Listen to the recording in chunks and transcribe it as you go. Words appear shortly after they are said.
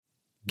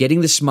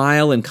Getting the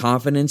smile and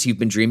confidence you've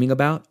been dreaming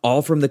about,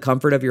 all from the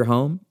comfort of your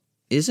home,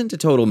 isn't a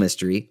total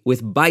mystery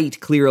with Byte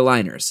clear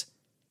aligners.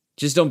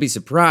 Just don't be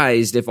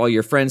surprised if all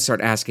your friends start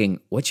asking,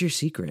 "What's your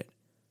secret?"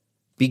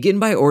 Begin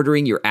by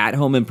ordering your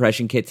at-home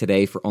impression kit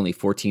today for only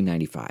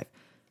 $14.95.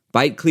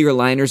 Byte clear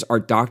aligners are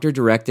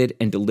doctor-directed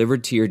and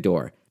delivered to your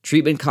door.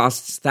 Treatment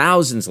costs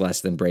thousands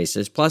less than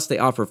braces, plus they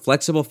offer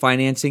flexible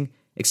financing,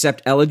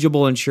 accept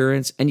eligible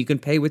insurance, and you can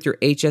pay with your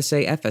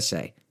HSA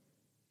FSA.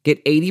 Get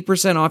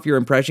 80% off your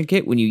impression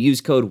kit when you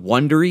use code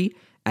WONDERY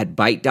at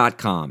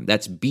Byte.com.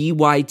 That's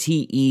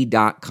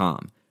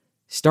BYTE.com.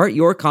 Start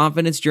your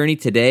confidence journey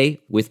today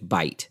with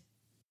Byte.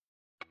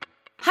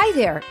 Hi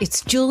there,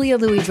 it's Julia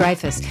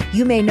Louis-Dreyfus.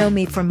 You may know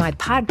me from my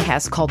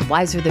podcast called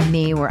Wiser Than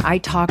Me, where I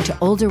talk to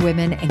older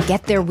women and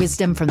get their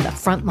wisdom from the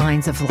front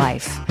lines of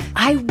life.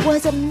 I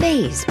was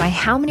amazed by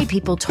how many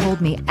people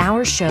told me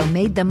our show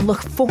made them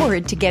look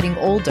forward to getting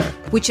older,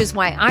 which is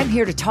why I'm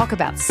here to talk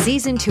about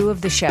season 2 of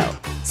the show.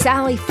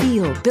 Sally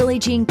Field, Billie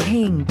Jean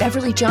King,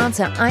 Beverly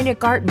Johnson, Ina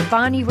Garten,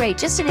 Bonnie Raitt,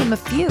 just to name a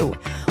few.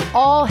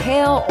 All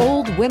hail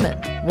old women.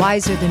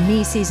 Wiser Than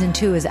Me season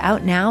 2 is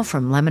out now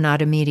from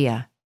Lemonada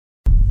Media.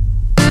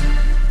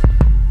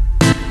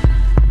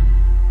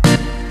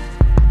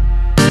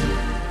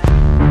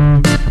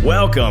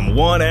 Welcome,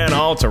 one and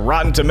all, to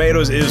Rotten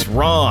Tomatoes is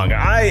Wrong.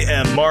 I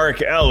am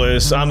Mark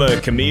Ellis. I'm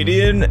a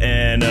comedian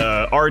and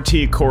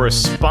RT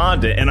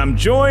correspondent, and I'm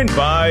joined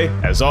by,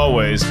 as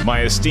always,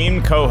 my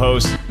esteemed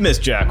co-host, Miss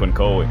Jacqueline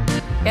Coley.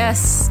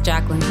 Yes,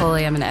 Jacqueline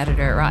Coley. I'm an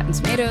editor at Rotten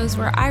Tomatoes,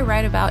 where I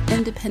write about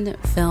independent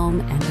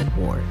film and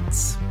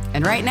awards.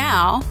 And right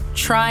now,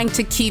 trying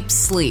to keep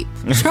sleep,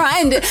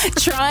 trying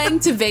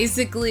to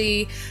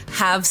basically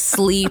have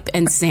sleep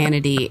and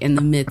sanity in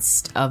the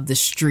midst of the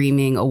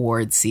streaming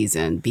award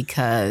season,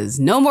 because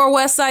no more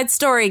West Side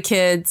Story,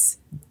 kids.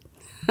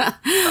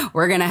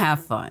 We're going to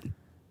have fun.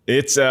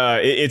 It's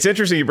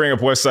interesting you bring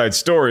up West Side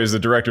Story as the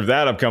director of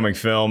that upcoming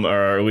film,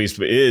 or at least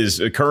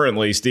is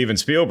currently Steven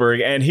Spielberg,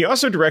 and he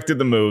also directed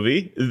the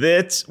movie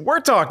that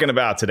we're talking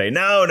about today.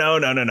 No.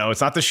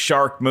 It's not the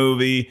shark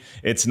movie.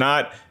 It's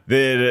not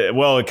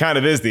it kind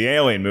of is the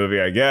Alien movie,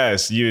 I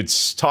guess.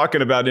 It's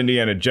talking about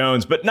Indiana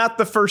Jones, but not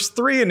the first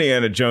 3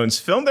 Indiana Jones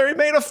films. They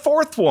made a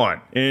 4th one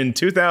in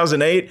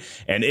 2008,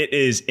 and it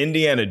is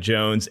Indiana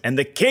Jones and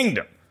the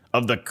Kingdom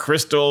of the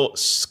Crystal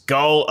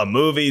Skull, a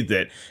movie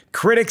that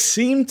critics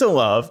seem to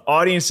love,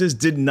 audiences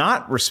did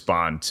not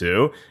respond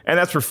to, and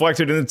that's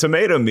reflected in the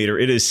tomato meter.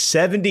 It is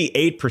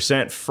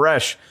 78%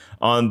 fresh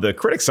on the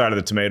critic side of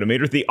the tomato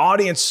meter. The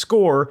audience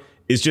score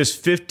is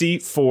just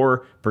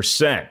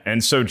 54%.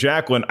 And so,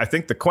 Jacqueline, I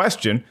think the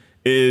question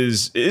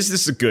is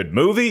this a good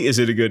movie? Is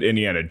it a good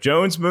Indiana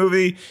Jones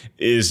movie?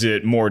 Is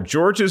it more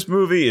George's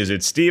movie? Is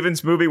it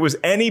Steven's movie? Was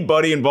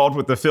anybody involved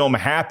with the film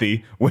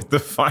happy with the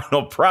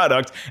final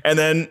product? And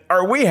then,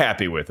 are we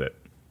happy with it?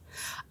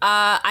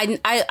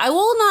 I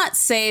will not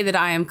say that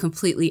I am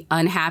completely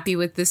unhappy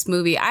with this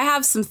movie. I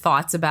have some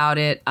thoughts about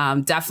it.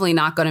 Definitely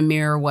not going to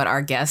mirror what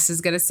our guest is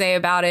going to say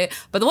about it.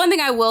 But the one thing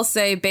I will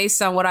say,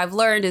 based on what I've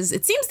learned, is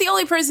it seems the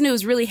only person who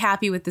was really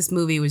happy with this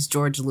movie was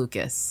George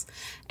Lucas.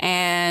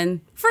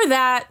 And for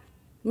that,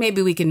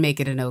 maybe we can make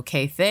it an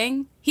okay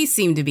thing. He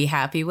seemed to be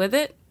happy with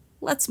it.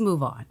 Let's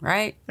move on,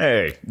 right?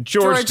 Hey,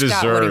 George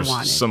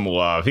deserves some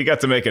love. He got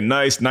to make a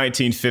nice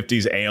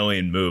 1950s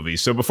alien movie.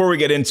 So before we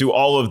get into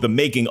all of the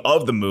making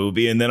of the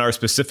movie and then our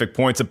specific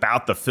points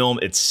about the film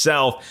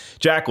itself,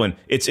 Jacqueline,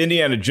 it's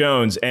Indiana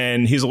Jones,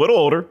 and he's a little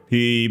older.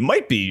 He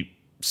might be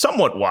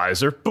somewhat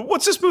wiser, but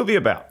what's this movie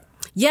about?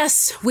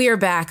 Yes, we are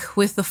back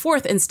with the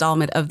 4th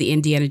installment of the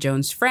Indiana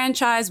Jones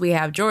franchise. We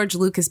have George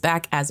Lucas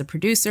back as a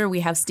producer. We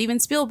have Steven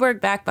Spielberg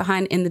back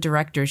behind in the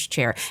director's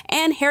chair.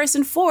 And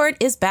Harrison Ford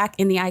is back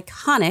in the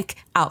iconic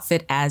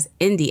outfit as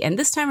Indy. And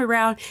this time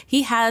around,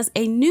 he has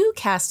a new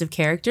cast of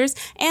characters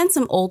and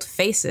some old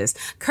faces,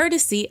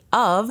 courtesy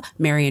of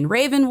Marion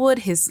Ravenwood,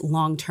 his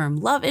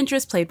long-term love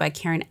interest, played by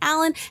Karen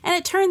Allen. And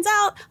it turns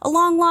out a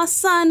long-lost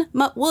son,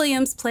 Mutt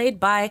Williams, played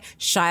by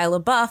Shia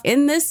LaBeouf.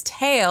 In this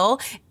tale,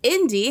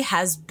 Indy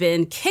has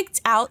been kicked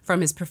out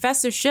from his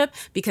professorship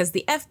because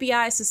the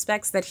FBI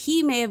suspects that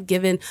he may have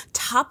given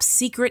top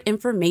secret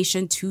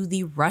information to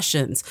the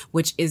Russians,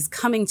 which is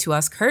coming to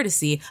us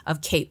courtesy of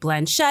Cate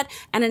Blanchett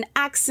and an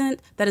accent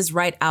that is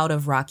right out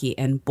of Rocky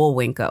and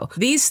Bullwinkle.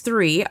 These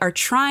 3 are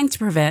trying to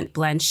prevent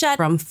Blanchett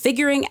from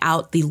figuring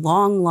out the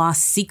long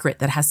lost secret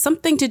that has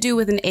something to do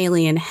with an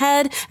alien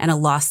head and a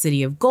lost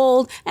city of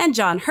gold. And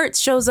John Hurt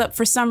shows up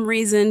for some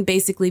reason,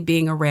 basically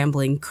being a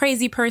rambling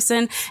crazy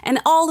person. And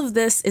all of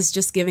this is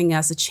just giving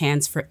us a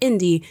chance for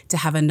Indy to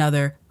have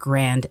another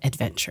grand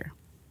adventure.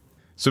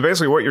 So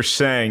basically what you're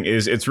saying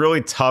is it's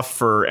really tough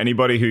for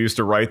anybody who used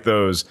to write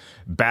those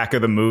back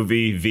of the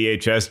movie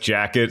VHS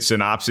jacket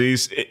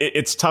synopses.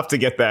 It's tough to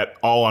get that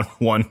all on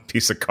one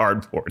piece of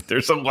cardboard.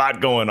 There's a lot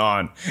going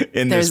on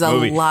in this movie.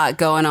 There's a lot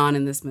going on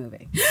in this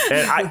movie.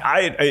 And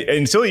I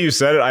until you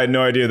said it, I had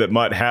no idea that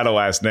Mutt had a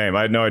last name.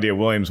 I had no idea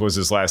Williams was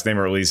his last name,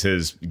 or at least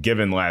his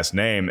given last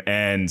name.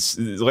 And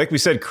like we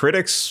said,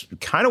 critics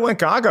kind of went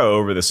gaga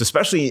over this,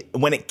 especially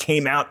when it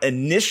came out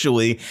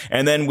initially.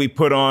 And then we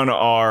put on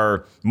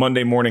our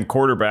Monday morning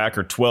quarterback,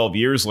 or 12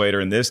 years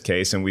later in this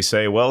case, and we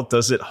say, well,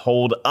 does it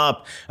hold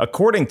up?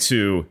 According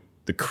to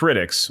the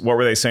critics, what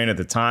were they saying at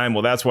the time?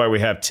 Well, that's why we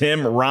have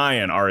Tim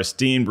Ryan, our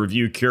esteemed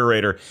review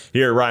curator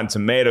here at Rotten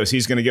Tomatoes.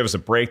 He's going to give us a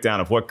breakdown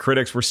of what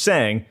critics were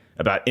saying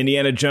about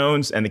Indiana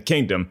Jones and the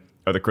Kingdom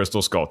of the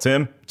Crystal Skull.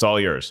 Tim, it's all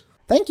yours.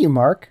 Thank you,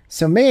 Mark.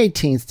 So May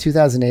 18th,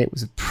 2008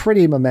 was a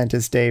pretty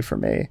momentous day for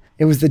me.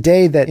 It was the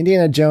day that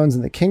Indiana Jones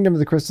and the Kingdom of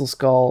the Crystal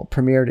Skull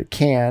premiered at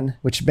Cannes,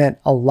 which meant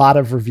a lot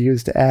of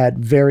reviews to add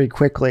very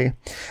quickly.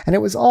 And it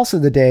was also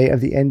the day of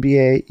the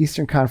NBA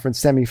Eastern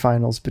Conference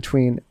semifinals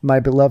between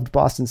my beloved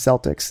Boston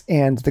Celtics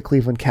and the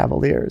Cleveland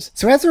Cavaliers.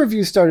 So as the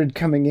reviews started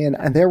coming in,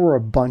 and there were a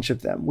bunch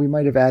of them, we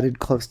might have added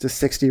close to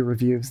 60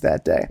 reviews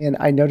that day. And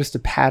I noticed a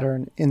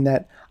pattern in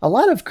that a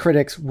lot of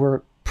critics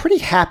were pretty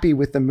happy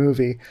with the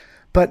movie,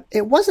 but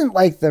it wasn't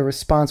like the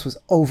response was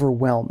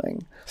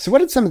overwhelming. So what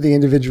did some of the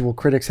individual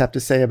critics have to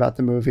say about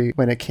the movie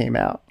when it came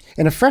out?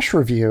 In a fresh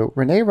review,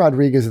 Renee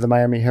Rodriguez of the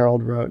Miami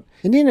Herald wrote,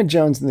 Indiana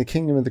Jones and the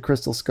Kingdom of the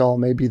Crystal Skull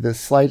may be the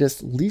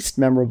slightest, least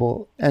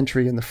memorable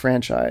entry in the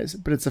franchise,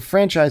 but it's a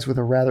franchise with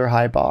a rather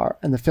high bar,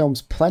 and the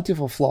film's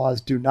plentiful flaws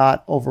do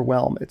not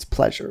overwhelm its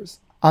pleasures.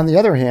 On the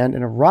other hand,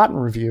 in a rotten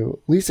review,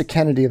 Lisa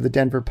Kennedy of the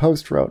Denver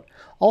Post wrote,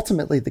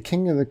 ultimately, the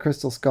Kingdom of the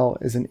Crystal Skull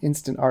is an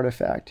instant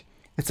artifact.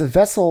 It's a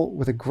vessel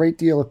with a great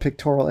deal of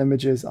pictorial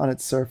images on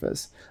its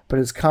surface, but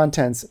its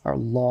contents are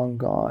long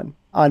gone.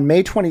 On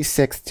May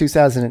 26,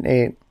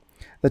 2008,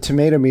 the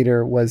tomato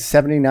meter was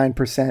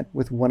 79%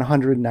 with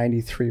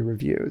 193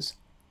 reviews.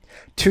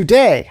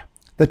 Today,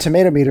 the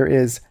tomato meter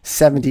is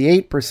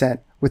 78%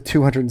 with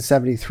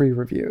 273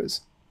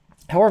 reviews.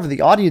 However,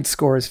 the audience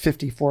score is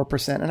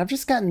 54%, and I've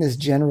just gotten this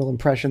general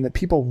impression that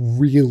people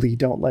really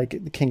don't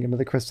like The Kingdom of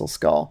the Crystal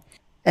Skull.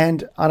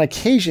 And on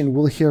occasion,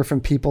 we'll hear from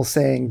people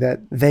saying that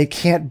they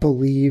can't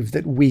believe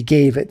that we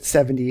gave it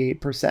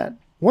 78%.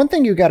 One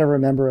thing you got to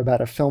remember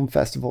about a film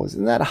festival is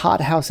in that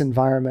hothouse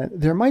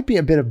environment, there might be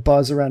a bit of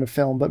buzz around a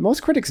film, but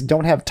most critics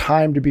don't have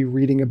time to be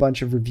reading a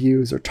bunch of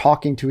reviews or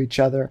talking to each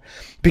other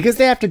because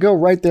they have to go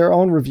write their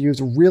own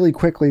reviews really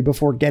quickly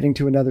before getting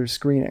to another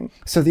screening.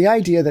 So the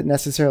idea that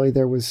necessarily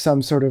there was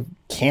some sort of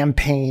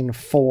campaign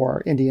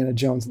for Indiana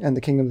Jones and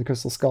the Kingdom of the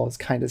Crystal Skull is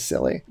kind of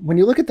silly. When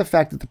you look at the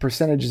fact that the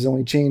percentages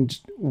only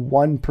changed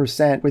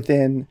 1%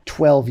 within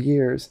 12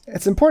 years,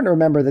 it's important to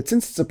remember that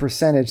since it's a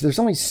percentage, there's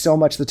only so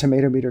much the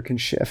tomato meter can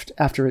shift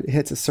after it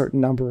hits a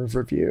certain number of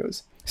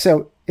reviews.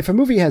 So if a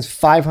movie has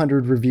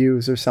 500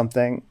 reviews or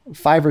something,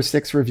 5 or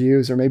 6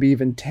 reviews, or maybe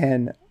even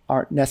 10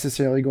 aren't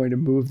necessarily going to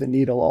move the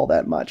needle all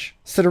that much.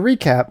 So to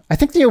recap, I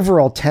think the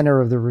overall tenor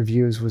of the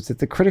reviews was that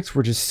the critics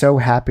were just so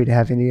happy to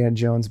have Indiana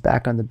Jones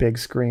back on the big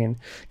screen,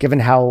 given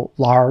how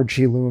large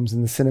he looms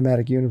in the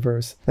cinematic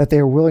universe, that they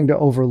were willing to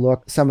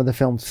overlook some of the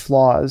film's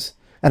flaws.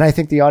 And I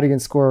think the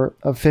audience score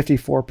of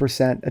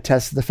 54%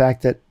 attests to the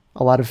fact that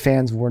a lot of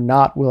fans were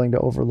not willing to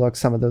overlook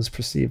some of those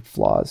perceived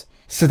flaws.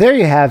 So there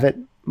you have it.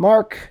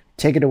 Mark,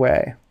 take it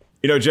away.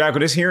 You know, Jack,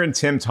 when just hearing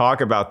Tim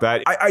talk about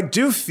that, I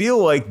do feel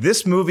like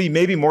this movie,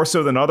 maybe more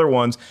so than other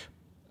ones,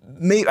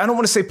 I don't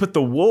want to say put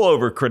the wool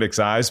over critics'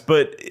 eyes,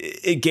 but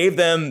it gave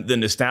them the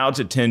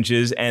nostalgia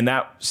tinges, and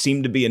that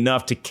seemed to be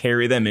enough to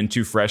carry them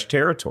into fresh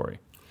territory.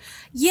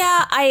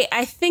 Yeah,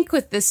 I think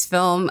with this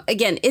film,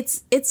 again,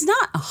 it's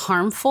not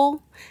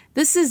harmful.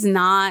 This is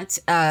not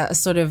a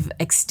sort of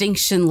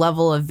extinction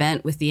level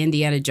event with the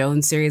Indiana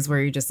Jones series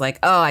where you're just like,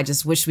 oh, I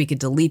just wish we could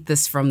delete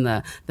this from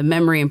the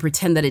memory and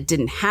pretend that it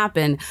didn't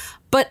happen.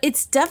 But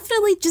it's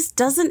definitely just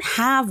doesn't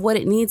have what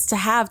it needs to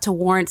have to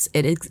warrant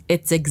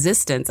its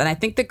existence. And I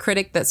think the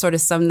critic that sort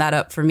of summed that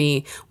up for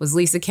me was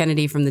Lisa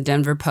Kennedy from the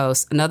Denver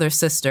Post, another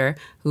sister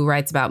who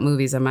writes about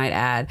movies, I might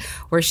add,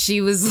 where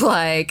she was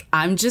like,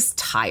 I'm just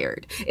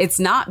tired. It's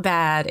not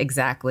bad,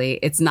 exactly.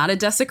 It's not a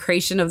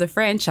desecration of the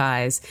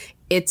franchise.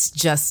 It's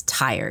just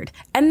tired.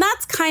 And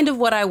that's kind of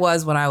what I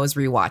was when I was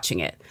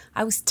rewatching it.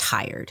 I was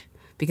tired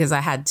because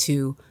I had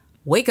to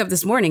wake up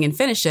this morning and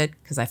finish it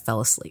because I fell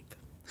asleep.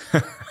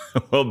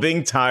 Well,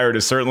 being tired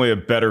is certainly a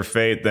better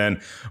fate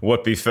than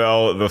what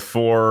befell the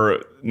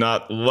 4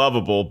 not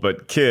lovable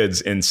but kids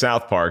in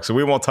South Park. So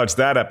we won't touch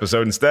that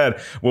episode.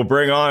 Instead, we'll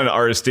bring on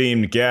our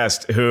esteemed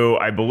guest, who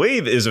I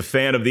believe is a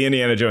fan of the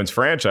Indiana Jones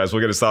franchise.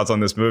 We'll get his thoughts on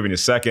this movie in a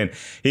second.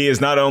 He is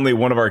not only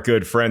one of our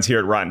good friends here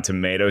at Rotten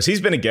Tomatoes,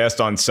 he's been a guest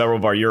on several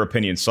of our Your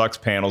Opinion Sucks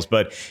panels,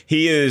 but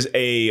he is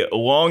a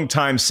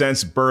longtime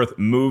since birth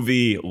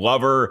movie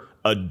lover,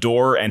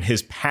 adore, and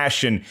his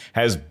passion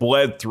has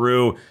bled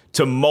through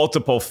to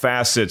multiple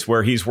facets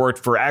where he's worked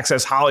for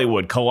Access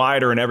Hollywood,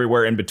 Collider, and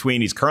everywhere in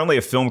between. He's currently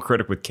a film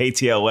critic with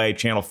KTLA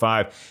Channel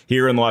 5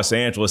 here in Los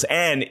Angeles.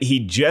 And he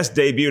just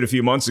debuted a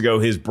few months ago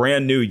his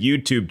brand new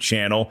YouTube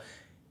channel.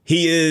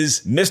 He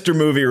is Mr.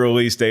 Movie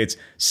Release Dates,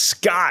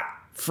 Scott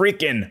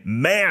freaking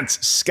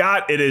Mantz.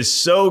 Scott, it is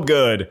so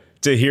good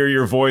to hear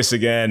your voice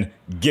again.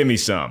 Give me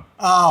some.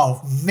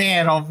 Oh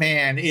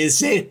man,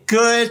 is it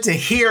good to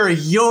hear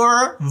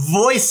your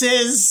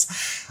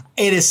voices?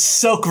 It is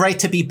so great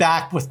to be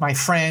back with my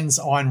friends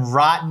on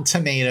Rotten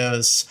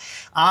Tomatoes.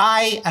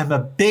 I am a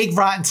big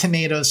Rotten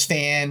Tomatoes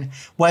fan,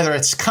 whether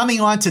it's coming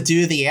on to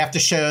do the after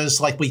shows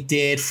like we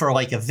did for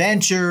like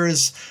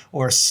Avengers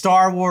or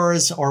Star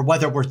Wars, or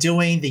whether we're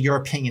doing the Your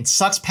Opinion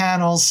Sucks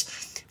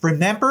panels.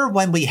 Remember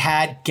when we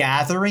had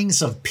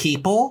gatherings of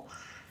people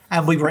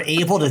and we were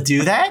able to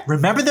do that?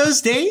 Remember those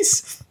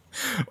days?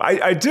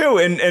 I do.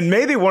 And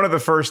maybe one of the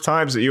first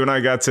times that you and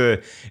I got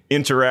to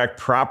interact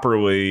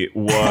properly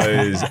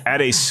was at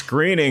a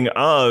screening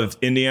of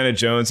Indiana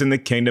Jones and the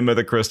Kingdom of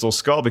the Crystal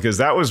Skull, because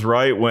that was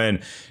right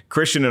when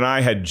Christian and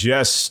I had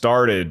just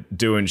started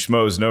doing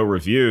Schmoes No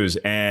Reviews,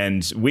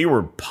 and we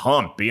were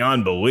pumped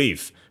beyond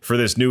belief for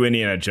this new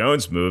Indiana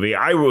Jones movie.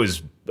 I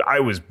was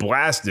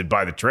blasted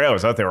by the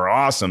trailers. I thought they were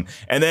awesome.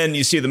 And then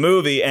you see the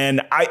movie,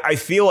 and I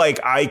feel like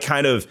I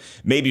kind of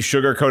maybe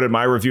sugarcoated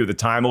my review at the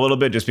time a little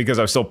bit just because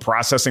I was still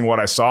processing what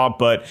I saw.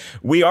 But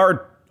we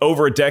are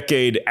over a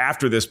decade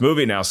after this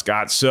movie now,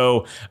 Scott.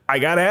 So I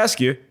got to ask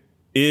you,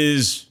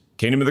 is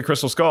Kingdom of the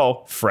Crystal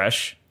Skull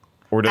fresh,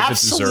 or does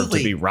it deserve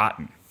to be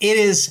rotten? It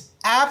is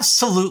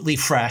absolutely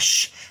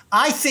fresh.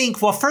 I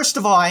think, well, first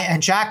of all,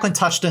 and Jacqueline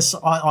touched us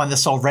on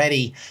this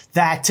already,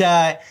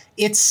 that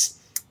it's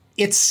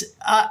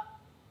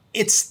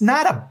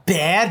not a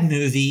bad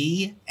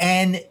movie.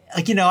 And,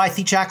 I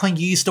think, Jacqueline,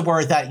 you used the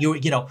word that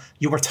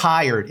you were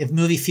tired. If the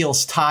movie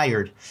feels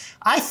tired.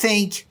 I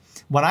think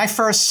when I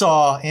first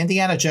saw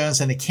Indiana Jones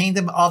and the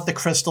Kingdom of the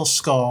Crystal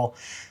Skull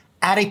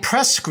at a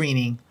press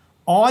screening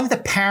on the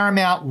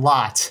Paramount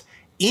lot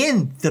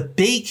in the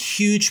big,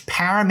 huge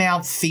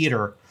Paramount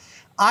Theater,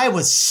 I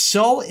was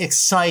so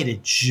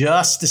excited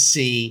just to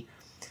see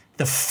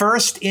the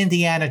first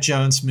Indiana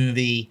Jones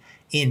movie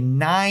in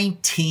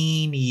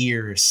 19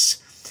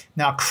 years.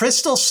 Now,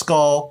 Crystal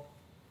Skull,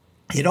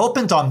 it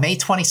opened on May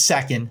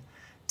 22nd,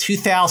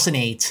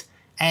 2008,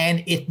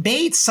 and it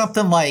made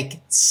something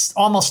like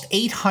almost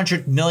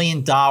 $800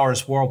 million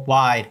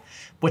worldwide,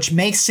 which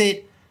makes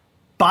it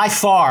by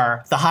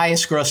far the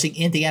highest grossing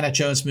Indiana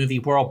Jones movie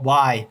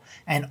worldwide.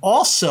 And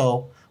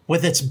also,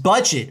 with its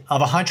budget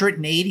of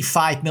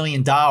 $185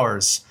 million,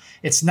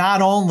 it's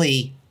not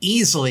only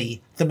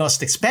easily the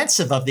most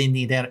expensive of the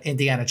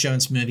Indiana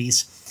Jones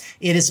movies,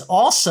 it is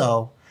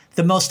also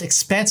the most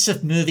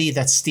expensive movie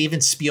that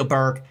Steven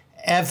Spielberg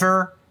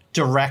ever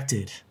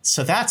directed.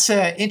 So that's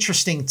an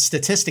interesting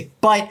statistic.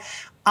 But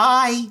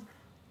I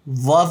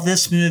love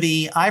this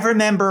movie. I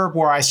remember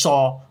where I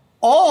saw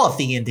all of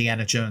the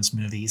Indiana Jones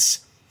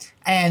movies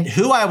and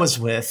who I was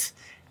with.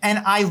 And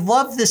I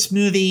love this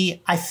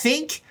movie. I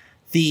think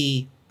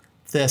the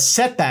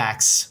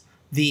setbacks,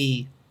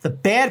 the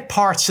bad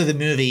parts of the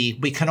movie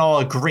we can all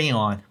agree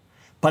on,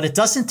 but it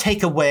doesn't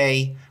take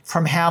away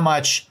from how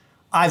much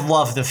I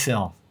love the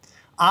film.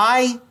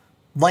 I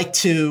like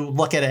to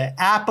look at an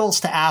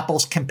apples to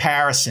apples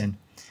comparison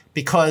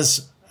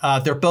because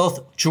they're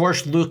both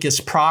George Lucas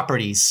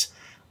properties.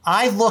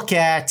 I look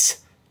at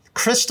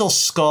Crystal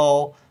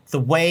Skull the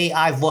way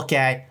I look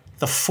at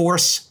The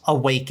Force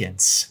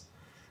Awakens,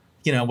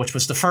 which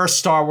was the first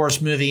Star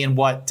Wars movie in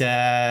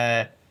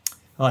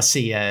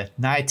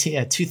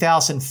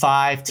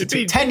 2005 to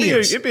 10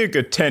 years. It'd be a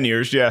good 10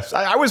 years, yes.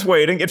 I was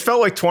waiting. It felt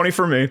like 20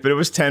 for me, but it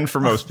was 10 for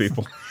most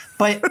people.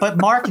 But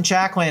Mark and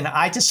Jacqueline,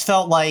 I just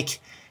felt like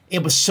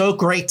it was so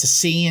great to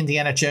see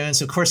Indiana Jones.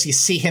 Of course, you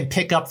see him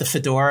pick up the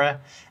fedora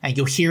and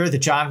you'll hear the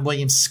John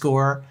Williams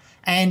score.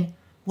 And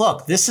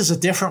look, this is a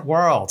different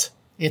world.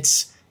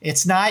 It's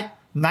not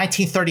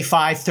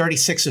 1935,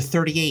 36, or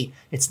 38.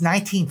 It's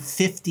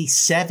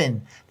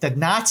 1957. The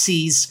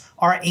Nazis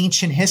are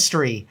ancient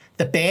history.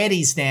 The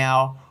baddies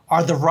now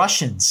are the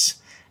Russians.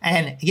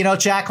 And,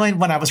 Jacqueline,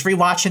 when I was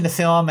rewatching the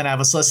film and I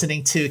was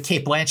listening to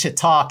Cate Blanchett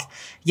talk,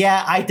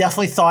 yeah, I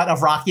definitely thought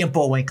of Rocky and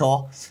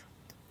Bullwinkle.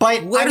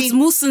 But where's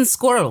Moose and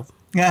Squirrel?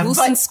 Moose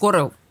and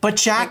Squirrel. But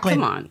Jacqueline,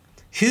 come on.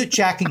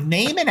 Jacqueline,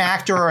 name an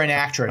actor or an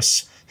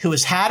actress who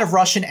has had a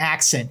Russian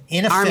accent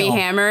in a film. Armie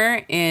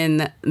Hammer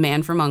in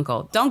Man from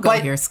U.N.C.L.E. Don't go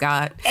here,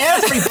 Scott.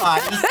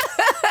 Everybody.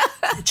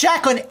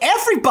 Jacqueline,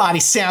 everybody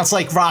sounds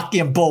like Rocky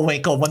and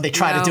Bullwinkle when they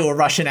try to do a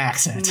Russian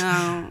accent.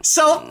 No.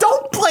 So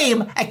don't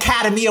blame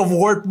Academy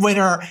Award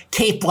winner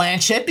Cate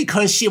Blanchett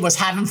because she was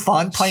having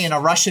fun playing a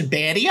Russian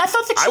baddie. I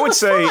thought that she was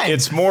fun. I would say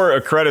it's more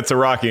a credit to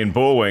Rocky and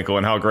Bullwinkle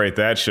and how great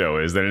that show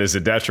is than it is a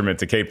detriment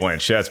to Cate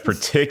Blanchett's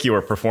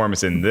particular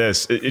performance in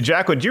this.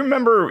 Jacqueline, do you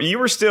remember you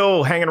were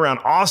still hanging around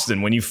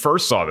Austin when you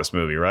first saw this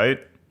movie, right?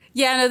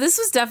 Yeah, no, this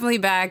was definitely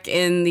back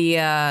in the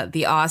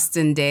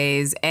Austin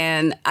days.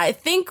 And I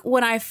think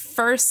when I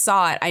first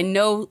saw it, I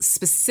know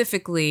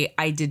specifically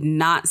I did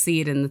not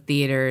see it in the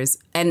theaters.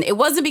 And it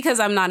wasn't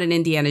because I'm not an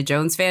Indiana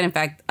Jones fan. In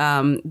fact,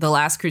 The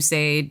Last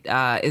Crusade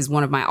is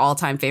one of my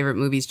all-time favorite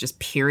movies, just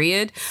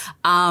period.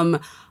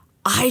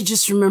 I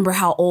just remember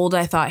how old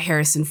I thought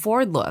Harrison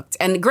Ford looked.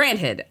 And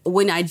granted,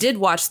 when I did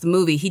watch the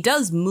movie, he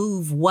does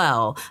move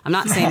well. I'm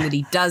not saying that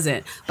he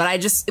doesn't, but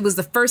it was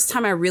the first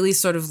time I really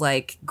sort of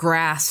like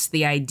grasped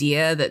the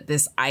idea that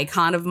this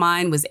icon of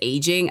mine was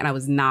aging, and I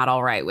was not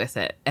all right with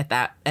it at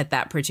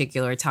that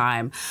particular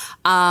time.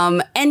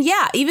 And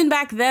yeah, even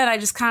back then, I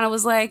just kind of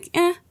was like,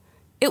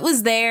 it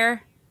was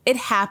there. It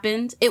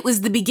happened. It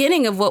was the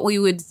beginning of what we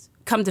would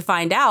come to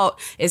find out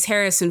is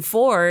Harrison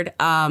Ford,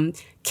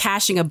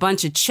 cashing a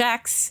bunch of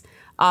checks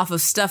off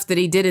of stuff that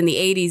he did in the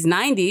 80s,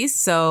 90s.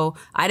 So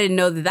I didn't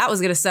know that was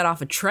going to set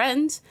off a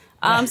trend.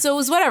 So it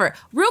was whatever.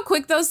 Real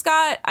quick, though,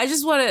 Scott, I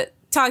just want to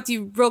talk to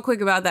you real quick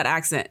about that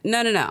accent.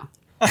 No.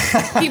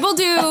 People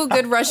do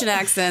good Russian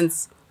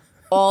accents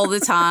all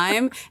the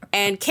time.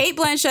 And Cate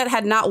Blanchett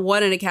had not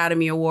won an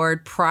Academy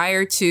Award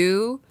prior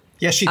to...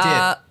 Yes, she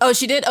did.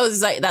 She did? Oh,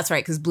 that's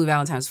right, because Blue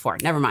Valentine's 4.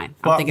 Never mind.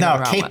 I'm thinking of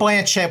the wrong one. Cate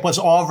Blanchett was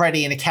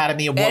already an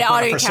Academy Award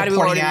winner for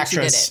supporting actress.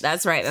 She did it.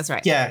 That's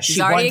right. Yeah, she's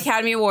already an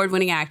Academy Award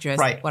winning actress.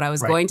 Right. What I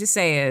was going to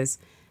say is,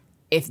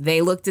 if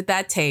they looked at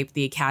that tape,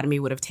 the Academy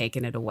would have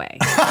taken it away.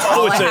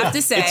 I have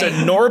to say. It's a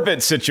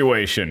Norbit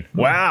situation.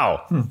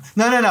 Wow.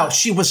 No.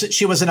 She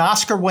was an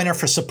Oscar winner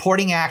for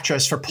supporting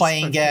actress for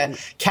playing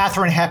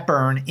Katharine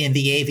Hepburn in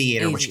The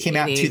Aviator, which came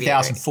out in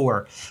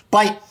 2004.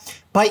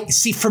 But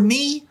see, for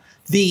me,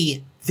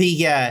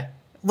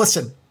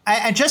 listen,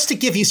 and just to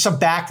give you some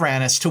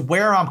background as to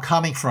where I'm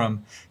coming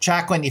from,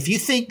 Jacqueline, if you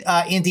think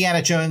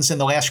Indiana Jones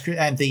and the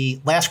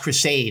Last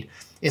Crusade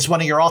is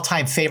one of your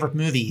all-time favorite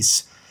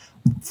movies,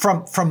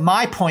 from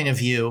my point of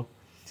view,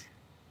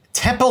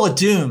 Temple of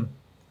Doom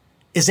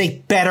is a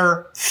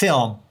better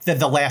film than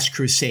The Last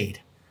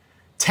Crusade.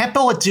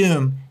 Temple of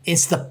Doom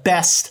is the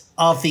best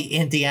of the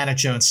Indiana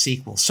Jones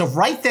sequels. So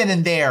right then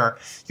and there,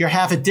 you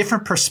have a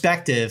different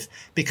perspective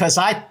because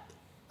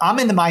I'm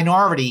in the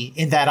minority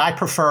in that I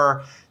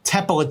prefer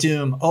Temple of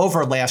Doom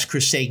over Last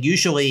Crusade.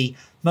 Usually,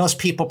 most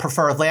people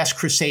prefer Last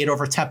Crusade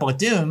over Temple of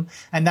Doom,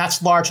 and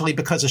that's largely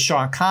because of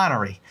Sean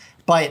Connery.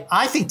 But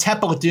I think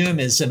Temple of Doom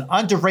is an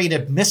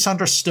underrated,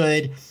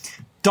 misunderstood,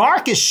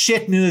 dark as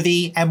shit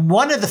movie, and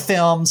one of the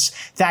films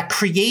that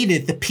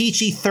created the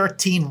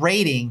PG-13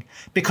 rating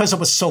because it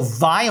was so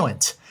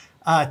violent.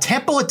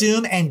 Temple of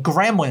Doom and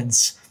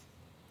Gremlins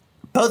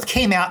both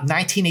came out in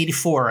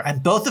 1984,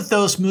 and both of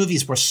those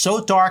movies were so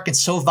dark and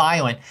so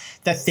violent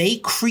that they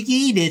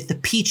created the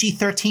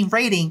PG-13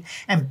 rating,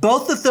 and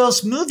both of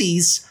those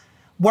movies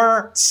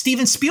were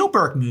Steven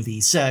Spielberg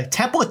movies.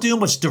 Temple of Doom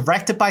was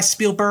directed by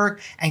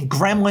Spielberg, and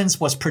Gremlins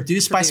was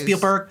produced by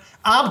Spielberg.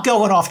 I'm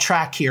going off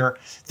track here.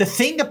 The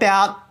thing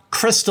about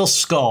Crystal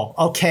Skull,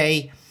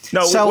 okay?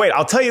 Wait,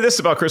 I'll tell you this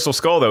about Crystal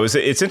Skull, though.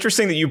 It's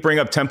interesting that you bring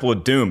up Temple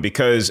of Doom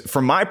because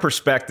from my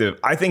perspective,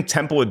 I think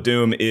Temple of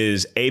Doom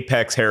is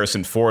apex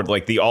Harrison Ford,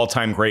 like the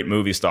all-time great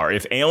movie star.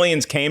 If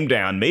aliens came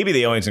down, maybe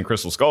the aliens in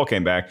Crystal Skull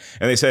came back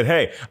and they said,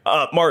 hey,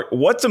 Mark,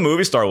 what's a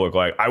movie star look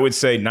like? I would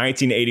say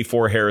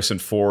 1984 Harrison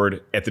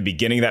Ford at the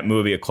beginning of that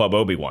movie at Club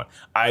Obi-Wan.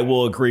 I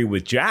will agree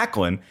with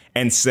Jacqueline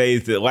and say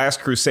that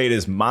Last Crusade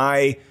is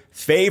my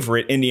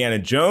favorite Indiana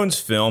Jones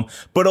film,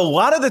 but a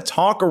lot of the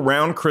talk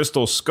around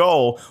Crystal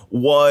Skull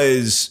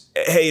was,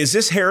 hey, is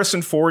this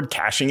Harrison Ford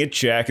cashing a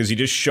check? Is he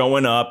just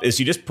showing up? Is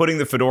he just putting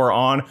the fedora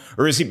on?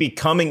 Or is he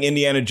becoming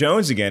Indiana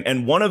Jones again?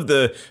 And one of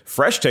the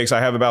fresh takes I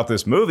have about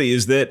this movie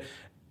is that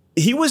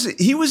he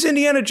was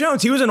Indiana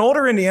Jones. He was an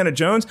older Indiana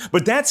Jones,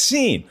 but that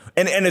scene,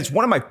 and it's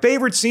one of my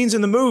favorite scenes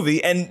in the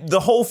movie, and the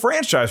whole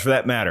franchise for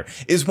that matter,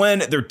 is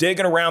when they're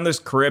digging around this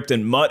crypt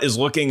and Mutt is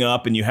looking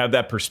up and you have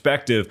that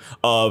perspective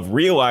of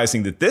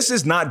realizing that this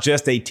is not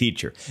just a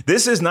teacher.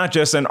 This is not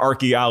just an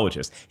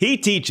archaeologist. He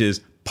teaches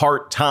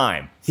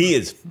part-time. He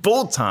is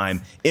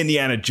full-time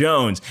Indiana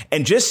Jones.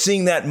 And just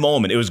seeing that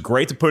moment, it was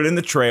great to put it in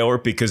the trailer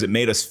because it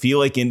made us feel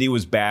like Indy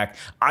was back.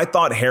 I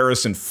thought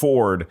Harrison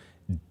Ford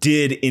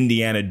did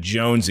Indiana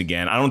Jones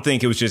again. I don't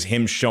think it was just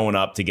him showing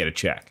up to get a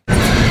check.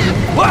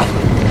 What?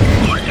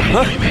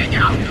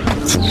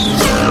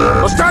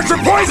 We'll start some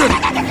poison!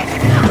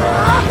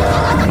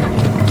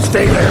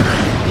 Stay there.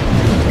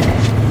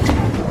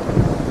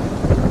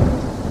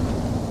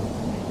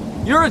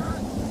 You're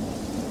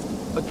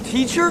a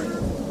teacher?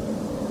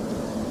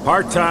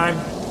 Part-time.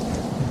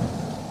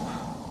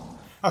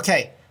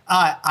 Okay,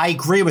 I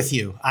agree with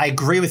you.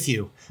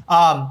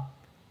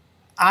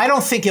 I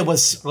don't think it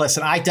was,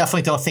 listen, I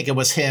definitely don't think it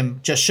was him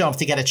just showing up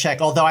to get a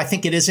check. Although I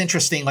think it is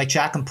interesting, like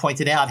Jacqueline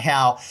pointed out,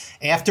 how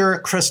after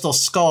Crystal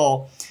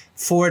Skull,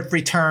 Ford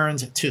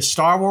returned to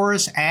Star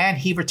Wars and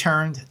he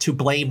returned to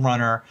Blade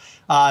Runner,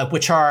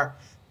 which are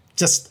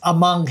just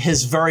among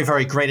his very,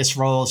 very greatest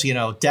roles, you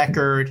know,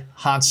 Deckard,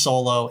 Han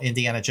Solo,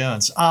 Indiana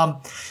Jones.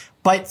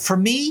 But for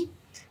me,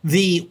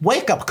 the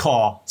wake-up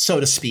call, so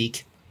to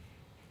speak,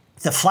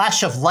 the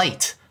flash of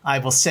light I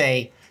will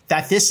say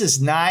that this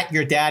is not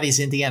your daddy's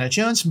Indiana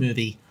Jones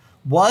movie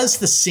was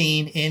the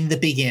scene in the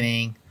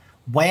beginning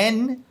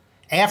when,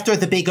 after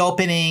the big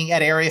opening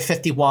at Area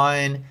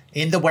 51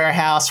 in the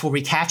warehouse, where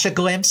we catch a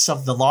glimpse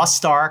of the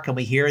Lost Ark and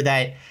we hear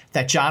that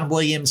John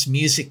Williams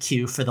music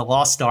cue for the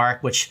Lost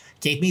Ark, which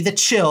gave me the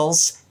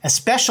chills,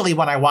 especially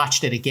when I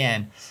watched it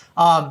again.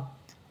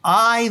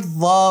 I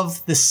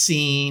love the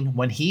scene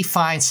when he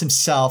finds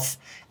himself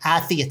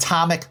at the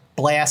atomic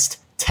blast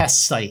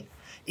test site.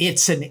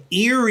 It's an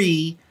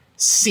eerie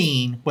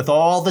scene with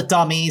all the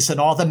dummies and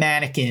all the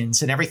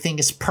mannequins and everything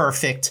is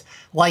perfect.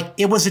 Like,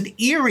 it was an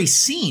eerie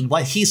scene.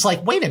 Like, he's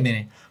like, wait a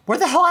minute, where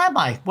the hell am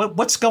I?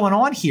 What's going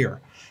on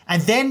here?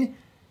 And then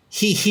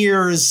he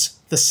hears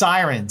the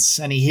sirens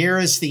and he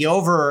hears the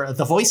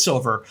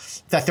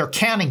voiceover that they're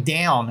counting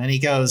down, and he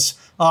goes,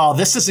 oh,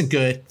 this isn't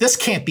good. This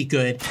can't be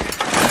good.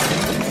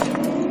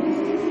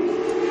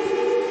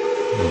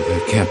 Oh,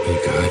 that can't be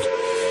good.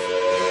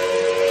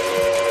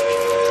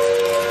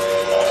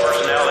 All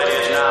personnel, it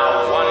is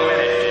now 1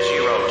 minute to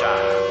zero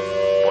time.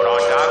 Put on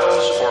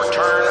goggles or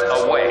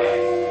turn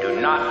away.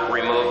 Do not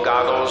remove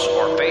goggles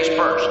or face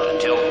first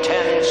until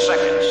 10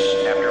 seconds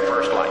after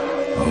first light.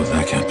 Oh,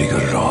 that can't be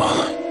good at all.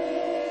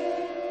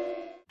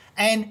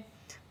 And,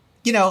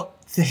 you know,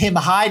 him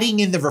hiding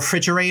in the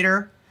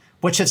refrigerator,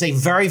 which is a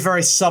very,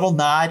 very subtle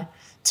nod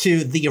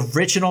to the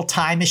original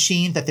time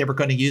machine that they were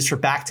going to use for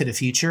Back to the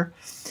Future.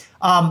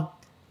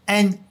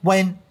 And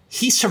when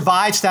he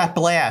survives that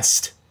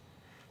blast,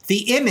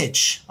 the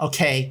image,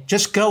 okay,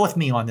 just go with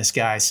me on this,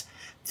 guys.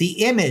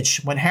 The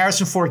image when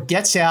Harrison Ford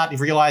gets out, he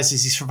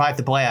realizes he survived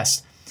the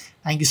blast,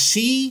 and you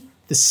see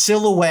the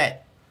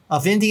silhouette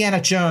of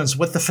Indiana Jones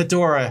with the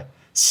fedora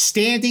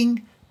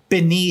standing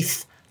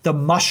beneath the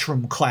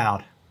mushroom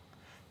cloud.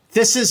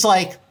 This is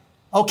like,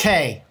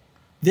 okay,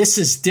 this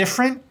is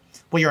different.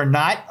 We are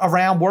not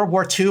around World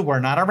War II. We're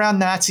not around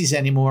Nazis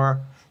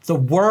anymore. The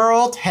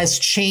world has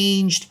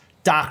changed,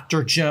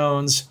 Dr.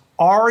 Jones.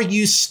 Are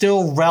you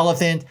still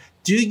relevant?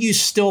 Do you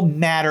still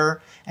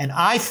matter? And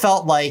I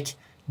felt like,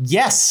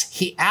 yes,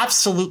 he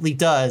absolutely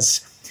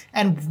does.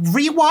 And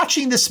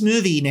rewatching this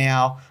movie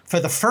now for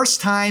the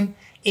first time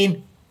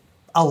in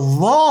a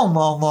long,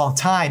 long, long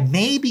time,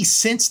 maybe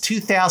since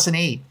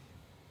 2008,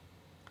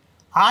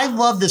 I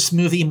love this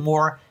movie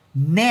more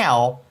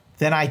now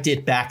than I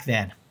did back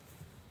then.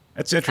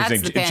 That's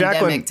interesting. That's the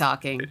pandemic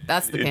talking.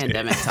 That's the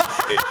pandemic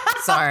talking.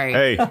 Sorry.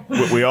 Hey,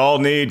 we all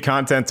need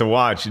content to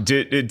watch.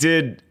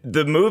 Did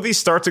the movie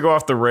start to go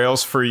off the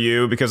rails for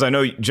you? Because I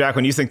know,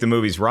 Jacqueline, you think the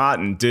movie's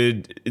rotten.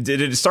 Did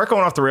it start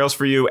going off the rails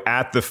for you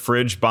at the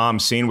fridge bomb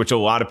scene, which a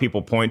lot of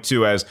people point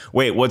to as,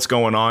 wait, what's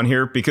going on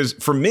here? Because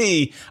for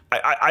me,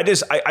 I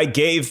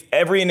gave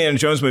every Indiana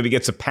Jones movie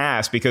gets a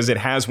pass because it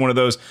has one of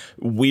those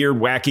weird,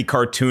 wacky,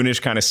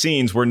 cartoonish kind of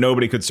scenes where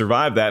nobody could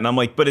survive that. And I'm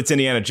like, but it's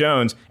Indiana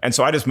Jones. And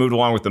so I just moved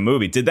along with the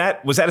movie.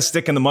 Was that a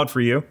stick in the mud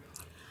for you?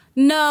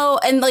 No,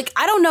 and like,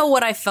 I don't know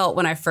what I felt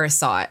when I first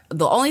saw it.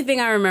 The only thing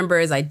I remember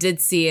is I did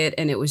see it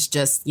and it was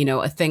just, you know,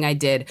 a thing I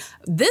did.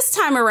 This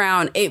time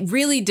around, it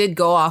really did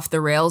go off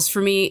the rails for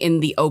me in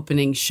the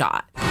opening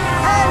shot. Hey,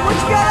 what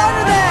you got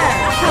under there?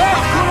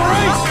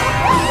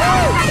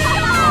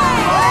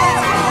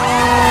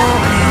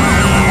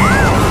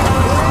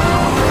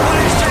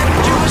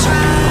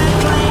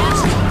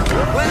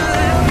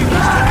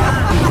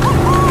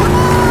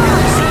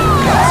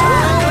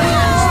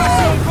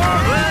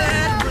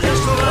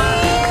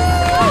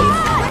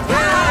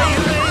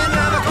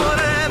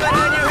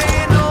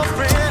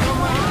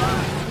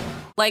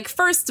 Like,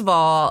 first of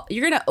all,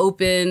 you're going to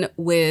open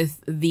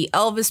with the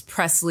Elvis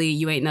Presley,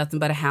 You Ain't Nothing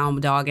But a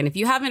Hound Dog. And if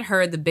you haven't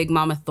heard the Big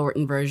Mama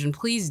Thornton version,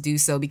 please do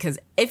so, because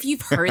if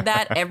you've heard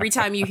that, every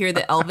time you hear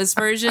the Elvis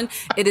version,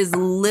 it is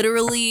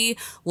literally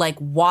like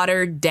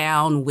watered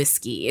down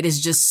whiskey. It is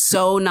just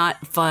so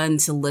not fun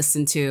to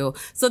listen to.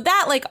 So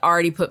that like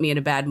already put me in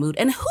a bad mood.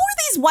 And who are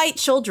these white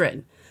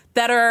children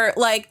that are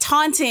like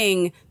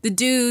taunting the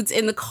dudes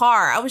in the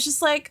car? I was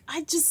just like,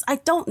 I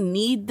don't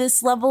need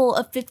this level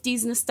of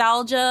 50s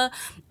nostalgia.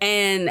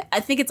 And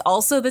I think it's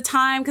also the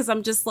time because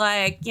I'm just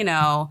like, you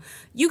know,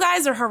 you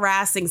guys are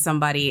harassing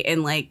somebody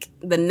in like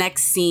the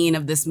next scene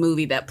of this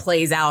movie that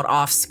plays out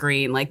off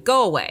screen. Like,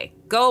 go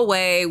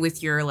away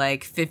with your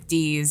like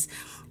 50s,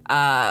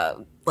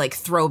 like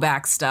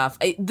throwback stuff.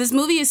 This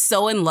movie is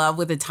so in love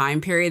with a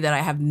time period that I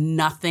have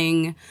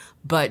nothing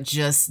but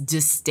just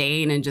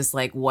disdain and just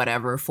like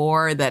whatever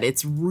for, that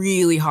it's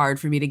really hard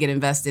for me to get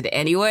invested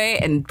anyway,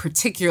 and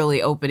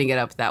particularly opening it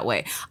up that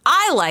way.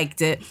 I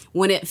liked it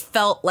when it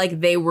felt like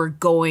they were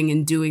going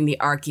and doing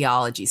the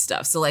archaeology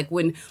stuff. So like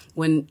when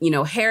you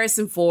know,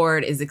 Harrison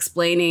Ford is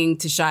explaining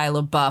to Shia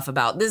LaBeouf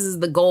about this is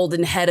the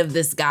golden head of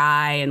this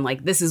guy and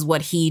like this is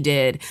what he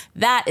did,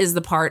 that is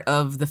the part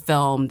of the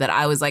film that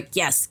I was like,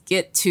 yes,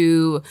 get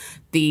to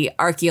the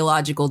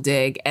archaeological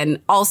dig.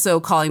 And also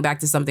calling back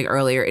to something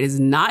earlier, it is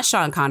not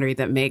Sean Connery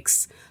that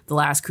makes The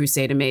Last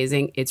Crusade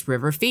amazing. It's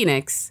River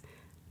Phoenix.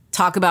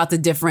 talk about the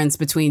difference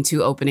between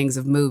two openings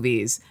of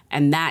movies.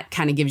 And that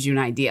kind of gives you an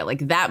idea.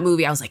 Like that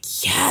movie, I was like,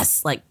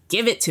 yes, like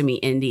give it to me,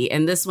 Indy.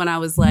 And this one I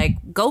was like,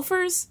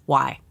 Gophers?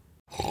 Why?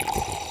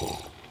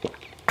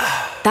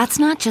 That's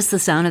not just the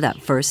sound of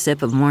that first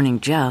sip of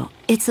Morning Joe.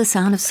 It's the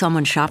sound of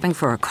someone shopping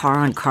for a car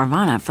on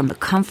Carvana from the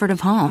comfort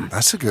of home.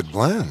 That's a good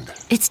blend.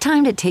 It's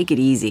time to take it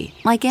easy,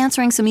 like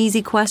answering some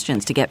easy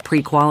questions to get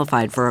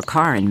pre-qualified for a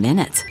car in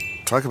minutes.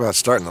 Talk about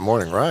starting the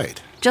morning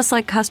right. Just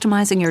like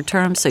customizing your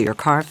terms so your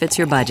car fits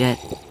your budget.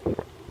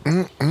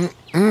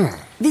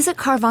 Visit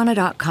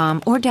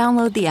Carvana.com or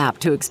download the app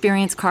to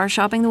experience car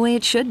shopping the way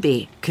it should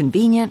be.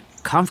 Convenient,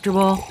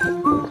 comfortable.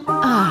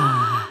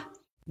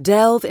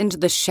 Delve into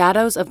the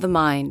shadows of the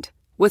mind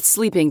with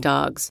Sleeping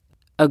Dogs,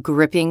 a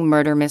gripping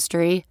murder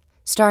mystery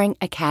starring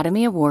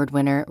Academy Award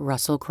winner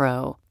Russell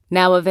Crowe.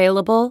 Now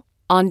available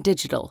on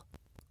digital.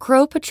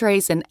 Crowe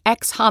portrays an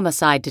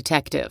ex-homicide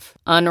detective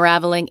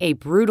unraveling a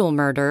brutal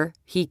murder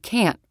he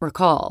can't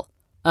recall.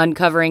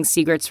 Uncovering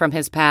secrets from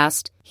his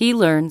past, he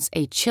learns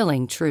a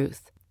chilling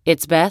truth.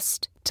 It's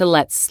best to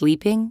let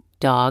sleeping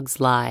dogs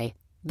lie.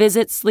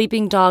 Visit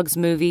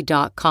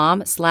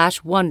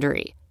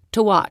sleepingdogsmovie.com/Wondery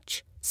to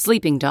watch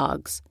Sleeping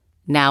Dogs,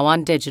 now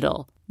on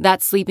digital.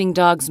 That's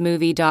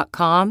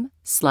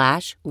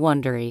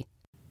sleepingdogsmovie.com/Wondery.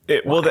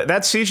 Well,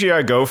 that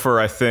CGI gopher,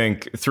 I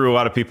think, threw a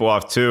lot of people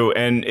off, too.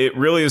 And it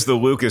really is the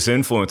Lucas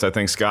influence, I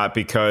think, Scott,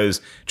 because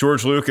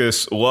George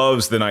Lucas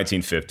loves the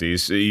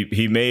 1950s.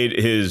 He made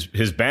his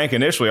bank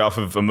initially off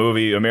of a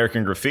movie,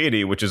 American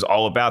Graffiti, which is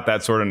all about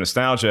that sort of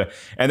nostalgia.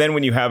 And then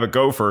when you have a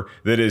gopher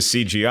that is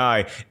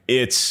CGI,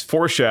 it's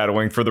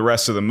foreshadowing for the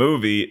rest of the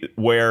movie,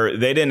 where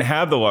they didn't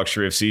have the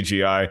luxury of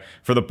CGI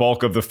for the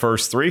bulk of the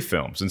first three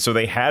films. And so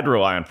they had to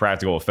rely on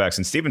practical effects.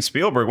 And Steven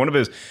Spielberg, one of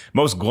his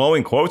most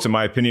glowing quotes, in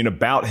my opinion,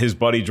 about his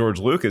buddy George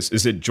Lucas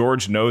is that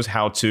George knows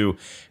how to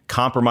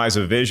compromise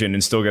a vision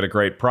and still get a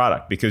great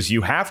product, because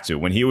you have to.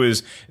 When he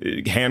was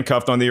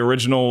handcuffed on the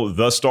original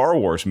The Star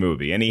Wars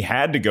movie, and he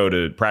had to go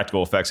to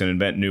practical effects and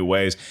invent new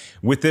ways,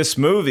 with this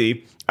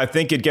movie, I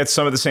think it gets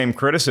some of the same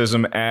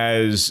criticism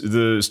as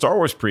the Star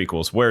Wars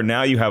prequels, where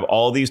now you have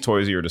all these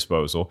toys at your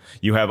disposal.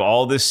 You have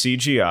all this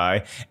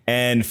CGI.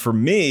 And for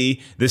me,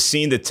 the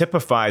scene that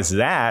typifies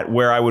that,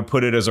 where I would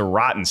put it as a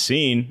rotten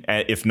scene,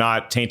 if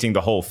not tainting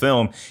the whole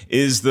film,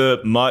 is the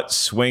mutt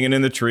swinging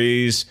in the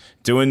trees,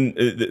 doing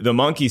the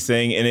monkey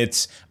thing.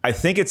 And I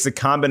think it's the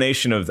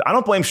combination of, I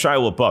don't blame Shia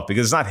LaBeouf,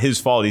 because it's not his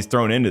fault he's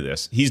thrown into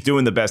this. He's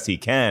doing the best he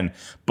can,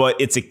 but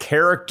it's a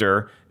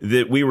character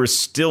that we were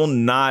still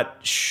not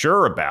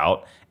sure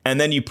about.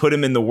 And then you put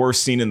him in the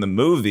worst scene in the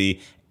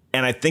movie.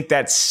 And I think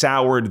that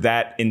soured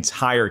that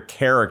entire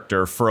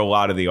character for a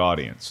lot of the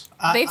audience.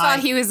 They thought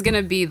he was going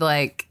to be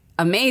like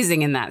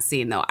amazing in that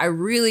scene, though. I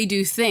really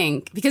do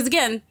think, because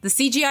again, the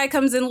CGI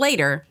comes in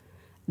later.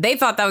 They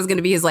thought that was going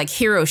to be his like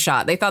hero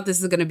shot. They thought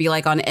this is going to be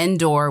like on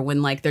Endor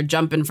when like they're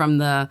jumping from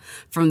the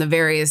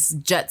various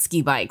jet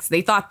ski bikes.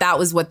 They thought that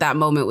was what that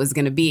moment was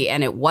going to be,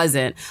 and it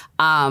wasn't.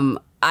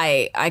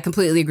 I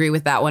completely agree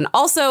with that one.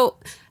 Also,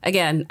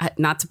 again,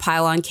 not to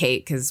pile on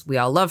Kate because we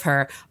all love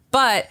her,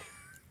 but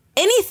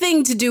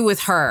anything to do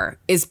with her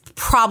is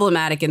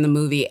problematic in the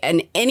movie,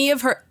 and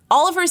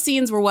all of her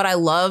scenes were what I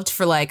loved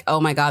for, like, oh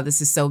my God, this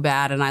is so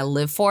bad and I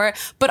live for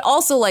it. But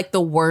also like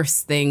the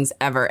worst things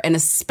ever. And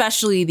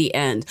especially the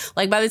end.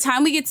 Like by the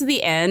time we get to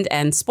the end,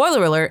 and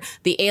spoiler alert,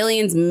 the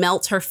aliens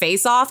melt her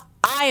face off.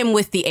 I am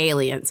with the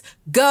aliens.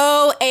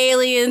 Go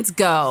aliens,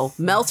 go.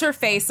 Melt her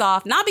face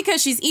off. Not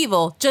because she's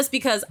evil, just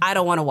because I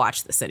don't want to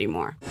watch this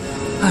anymore.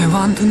 I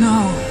want to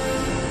know.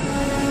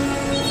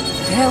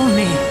 Tell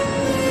me.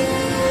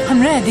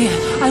 I'm ready.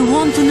 I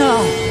want to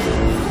know.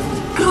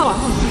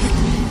 God.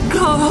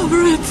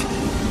 Cover it.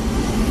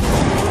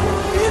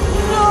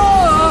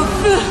 Enough!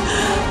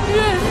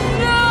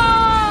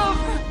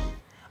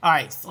 All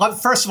right.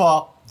 First of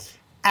all,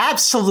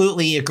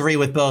 absolutely agree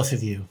with both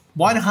of you.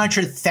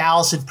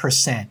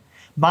 100,000%.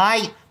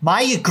 My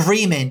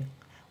agreement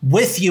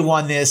with you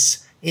on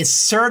this is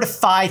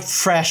certified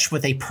fresh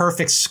with a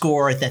perfect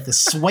score that the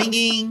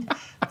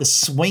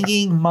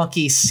swinging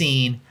monkey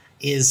scene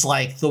is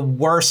like the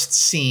worst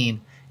scene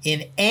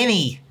in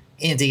any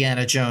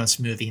Indiana Jones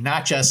movie,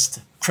 not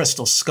just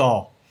Crystal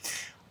Skull.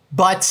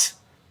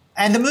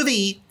 And the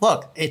movie,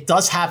 look, it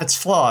does have its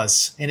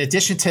flaws. In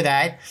addition to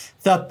that,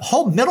 the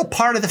whole middle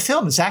part of the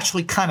film is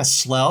actually kind of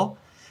slow.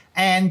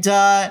 And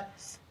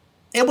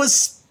it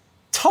was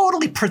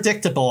totally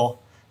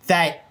predictable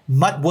that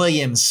Mutt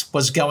Williams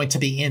was going to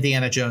be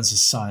Indiana Jones'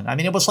 son. I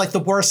mean, it was like the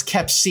worst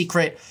kept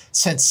secret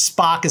since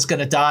Spock is going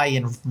to die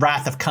in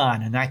Wrath of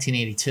Khan in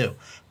 1982.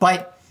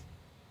 But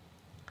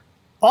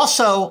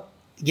also,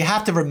 you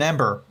have to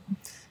remember,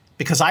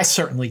 because I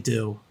certainly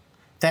do,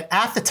 that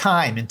at the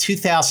time in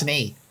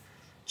 2008,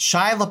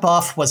 Shia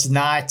LaBeouf was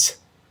not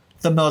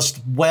the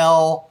most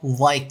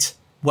well-liked,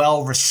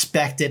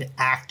 well-respected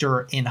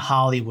actor in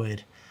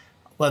Hollywood.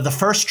 Well, the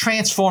first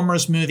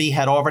Transformers movie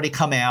had already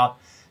come out.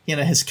 You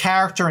know, his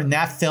character in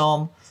that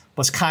film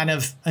was kind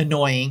of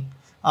annoying.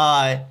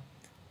 That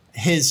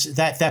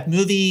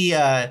movie,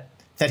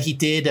 The that he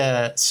did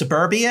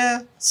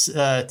Disturbia,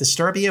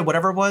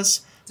 whatever it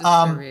was.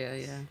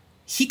 Disturbia, yeah.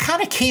 He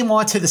kind of came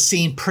onto the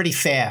scene pretty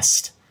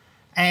fast,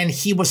 and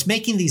he was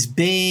making these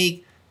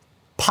big,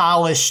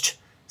 polished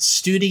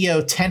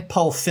studio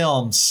tentpole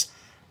films,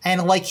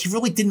 and like he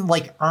really didn't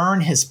like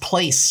earn his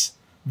place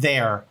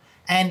there.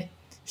 And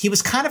he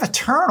was kind of a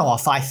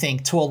turnoff, I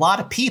think, to a lot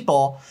of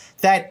people,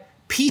 that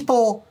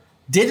people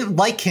didn't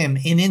like him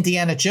in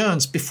Indiana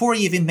Jones before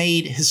he even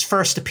made his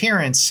first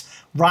appearance,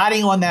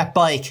 riding on that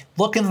bike,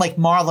 looking like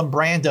Marlon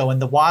Brando in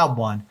The Wild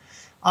One.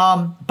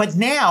 But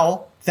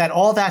now that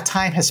all that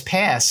time has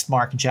passed,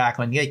 Mark and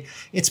Jacqueline,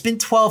 it's been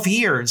 12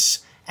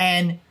 years,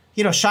 and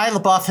Shia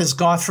LaBeouf has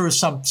gone through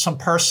some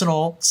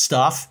personal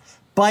stuff,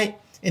 but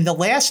in the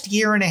last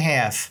year and a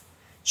half,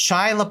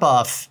 Shia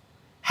LaBeouf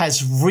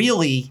has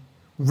really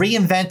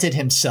reinvented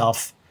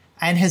himself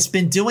and has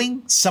been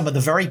doing some of the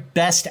very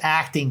best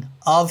acting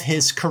of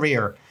his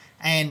career.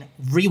 And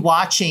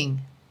rewatching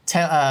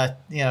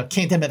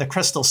Kingdom of the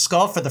Crystal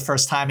Skull for the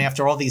first time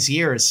after all these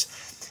years,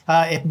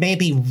 it made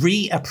me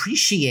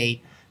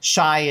reappreciate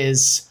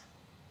Shia's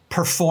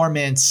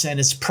performance and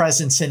his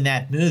presence in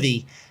that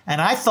movie.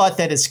 And I thought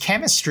that his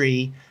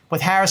chemistry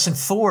with Harrison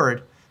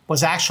Ford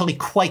was actually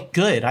quite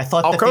good. I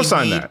thought I'll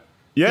co-sign that.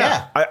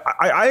 Yeah.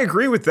 I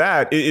agree with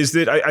that. Is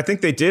that I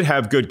think they did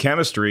have good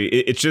chemistry.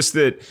 It's just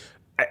that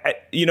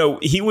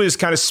he was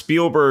kind of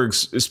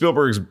Spielberg's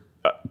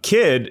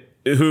kid,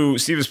 who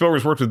Steven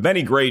Spielberg's worked with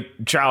many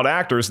great child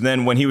actors. And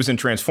then when he was in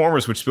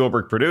Transformers, which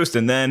Spielberg produced,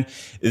 and then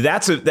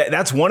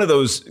that's one of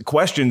those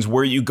questions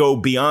where you go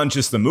beyond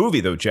just the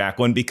movie, though,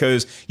 Jacqueline,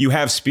 because you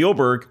have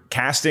Spielberg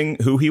casting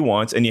who he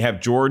wants, and you have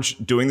George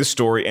doing the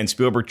story, and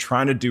Spielberg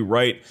trying to do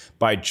right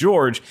by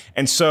George.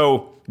 And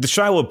so the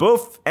Shia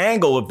LaBeouf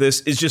angle of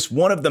this is just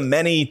one of the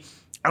many,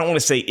 I don't want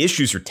to say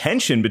issues or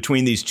tension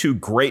between these two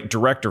great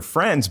director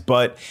friends,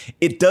 but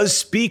it does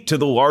speak to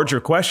the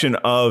larger question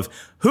of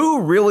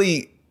who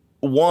really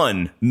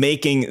won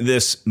making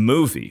this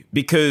movie,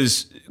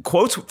 because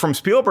quotes from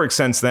Spielberg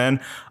since then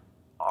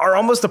are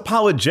almost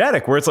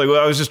apologetic, where it's like,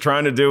 well, I was just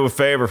trying to do a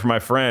favor for my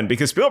friend,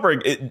 because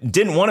Spielberg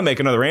didn't want to make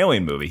another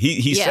Alien movie.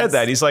 He said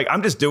that. He's like,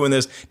 I'm just doing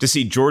this to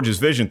see George's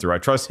vision through. I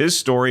trust his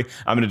story.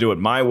 I'm going to do it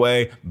my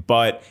way,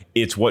 but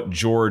it's what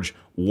George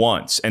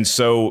wants. And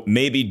so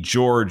maybe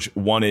George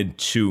wanted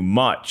too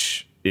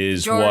much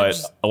is what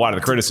a lot of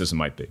the criticism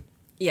might be.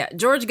 Yeah,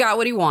 George got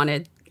what he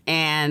wanted.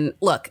 And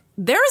look,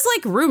 there's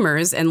like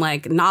rumors and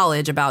like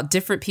knowledge about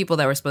different people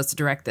that were supposed to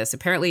direct this.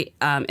 Apparently,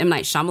 M.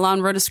 Night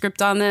Shyamalan wrote a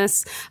script on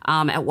this.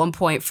 At one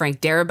point,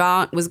 Frank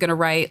Darabont was going to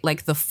write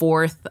like the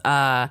fourth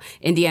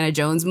Indiana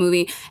Jones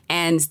movie.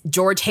 And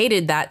George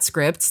hated that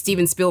script.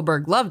 Steven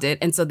Spielberg loved it.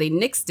 And so they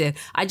nixed it.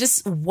 I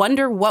just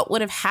wonder what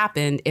would have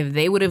happened if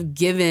they would have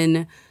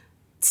given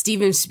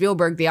Steven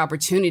Spielberg the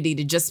opportunity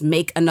to just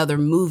make another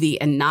movie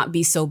and not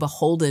be so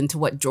beholden to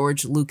what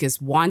George Lucas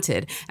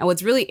wanted. And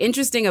what's really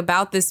interesting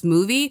about this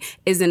movie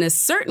is, in a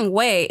certain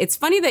way, it's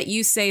funny that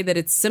you say that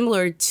it's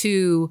similar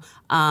to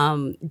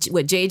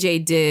what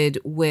JJ did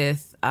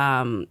with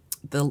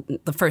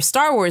the first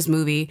Star Wars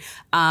movie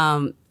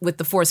with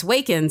The Force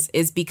Awakens,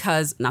 is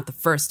because, not the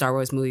first Star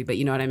Wars movie, but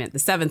you know what I meant, the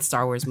seventh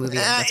Star Wars movie.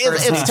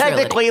 It's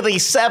technically the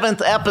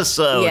seventh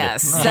episode.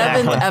 Yes,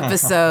 seventh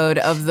episode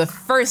of the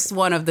first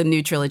one of the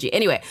new trilogy.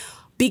 Anyway,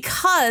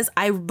 because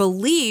I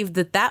believe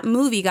that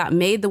movie got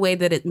made the way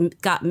that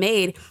it got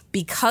made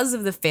because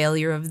of the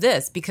failure of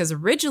this. Because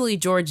originally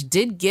George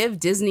did give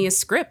Disney a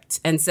script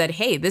and said,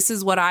 hey, this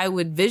is what I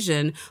would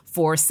vision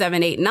for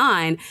 7, 8,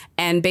 9.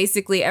 And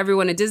basically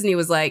everyone at Disney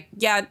was like,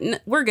 yeah,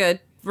 we're good.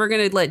 We're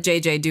going to let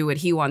JJ do what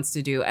he wants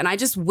to do. And I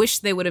just wish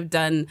they would have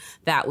done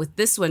that with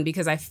this one,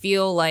 because I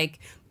feel like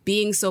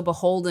being so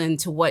beholden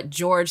to what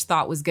George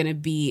thought was going to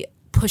be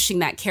pushing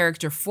that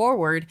character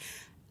forward.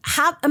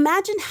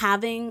 Imagine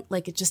having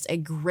like just a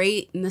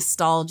great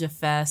nostalgia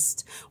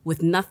fest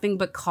with nothing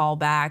but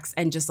callbacks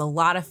and just a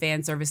lot of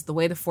fan service, the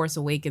way The Force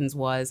Awakens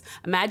was.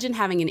 Imagine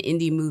having an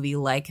indie movie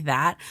like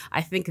that.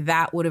 I think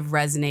that would have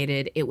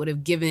resonated. It would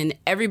have given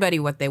everybody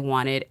what they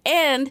wanted,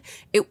 and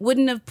it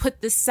wouldn't have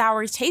put this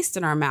sour taste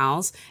in our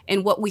mouths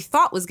in what we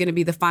thought was going to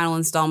be the final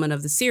installment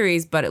of the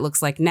series, but it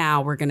looks like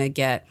now we're going to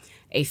get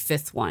a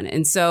fifth one.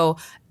 And so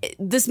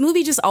this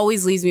movie just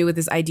always leaves me with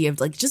this idea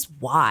of like, just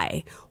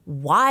why?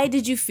 Why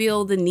did you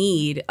feel the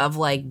need of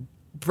like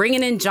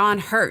bringing in John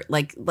Hurt?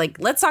 Like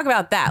let's talk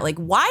about that. Like,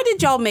 why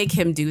did y'all make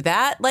him do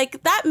that?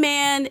 Like, that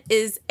man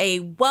is a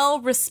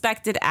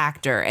well-respected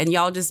actor and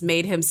y'all just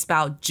made him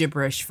spout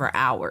gibberish for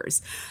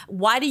hours.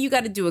 Why do you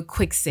got to do a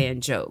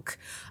quicksand joke?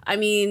 I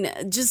mean,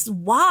 just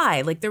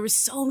why? Like, there were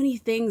so many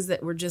things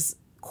that were just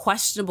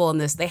questionable in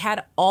this. They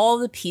had all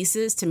the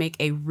pieces to make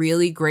a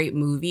really great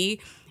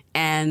movie,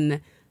 and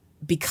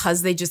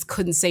because they just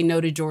couldn't say no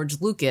to George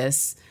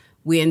Lucas,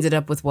 we ended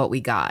up with what we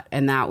got,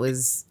 and that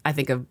was, I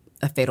think, a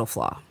fatal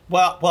flaw.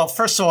 Well,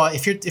 first of all,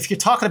 if you're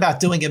talking about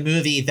doing a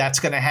movie that's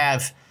going to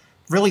have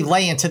really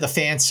lay into the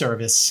fan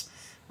service,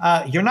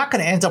 you're not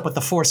going to end up with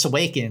The Force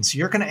Awakens.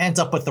 You're going to end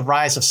up with The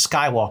Rise of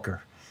Skywalker.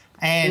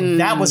 And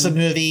that was a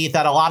movie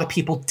that a lot of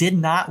people did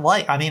not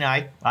like. I mean,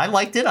 I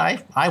liked it.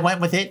 I went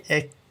with it.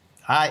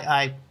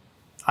 I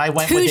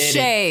went with it.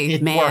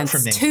 It worked for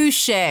me.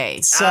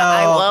 Touche. So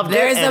I loved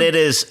it, and it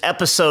is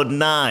episode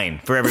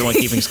 9 for everyone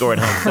keeping score at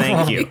home.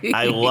 Thank you.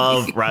 I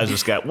love Rise of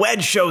Scott.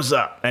 Wedge shows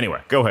up.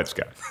 Anyway, go ahead,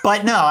 Scott.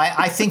 But no,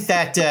 I think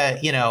that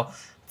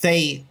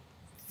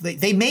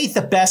they made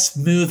the best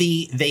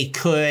movie they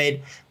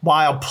could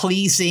while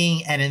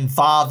pleasing and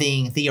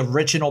involving the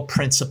original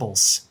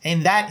principles,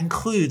 and that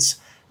includes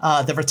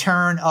the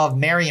return of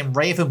Marion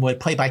Ravenwood,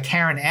 played by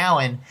Karen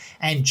Allen.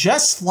 And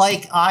just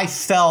like I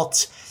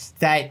felt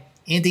that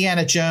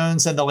Indiana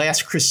Jones and the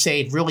Last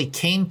Crusade really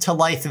came to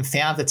life and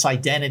found its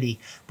identity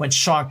when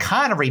Sean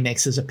Connery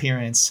makes his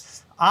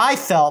appearance, I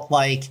felt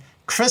like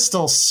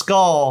Crystal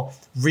Skull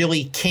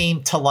really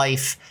came to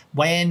life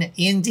when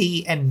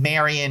Indy and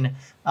Marion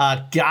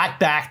got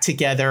back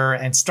together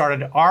and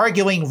started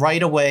arguing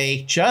right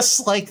away,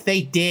 just like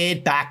they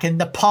did back in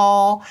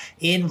Nepal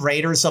in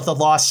Raiders of the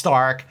Lost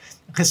Ark.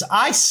 Because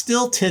I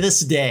still, to this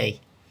day,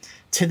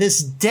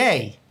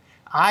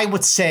 I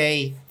would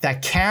say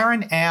that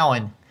Karen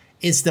Allen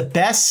is the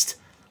best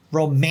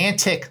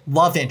romantic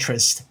love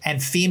interest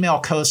and female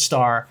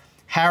co-star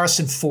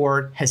Harrison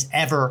Ford has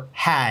ever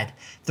had.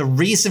 The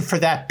reason for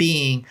that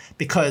being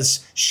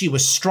because she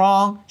was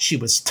strong, she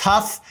was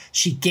tough,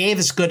 she gave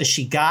as good as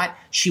she got,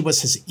 she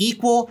was his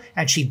equal,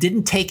 and she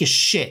didn't take a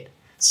shit.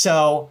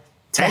 So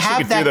to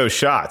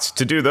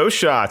do those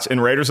shots in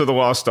Raiders of the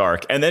Lost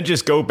Ark and then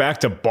just go back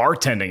to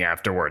bartending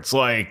afterwards.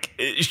 Like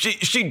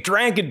she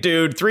drank a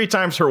dude 3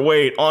 times her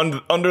weight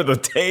under the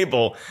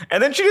table,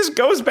 and then she just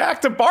goes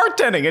back to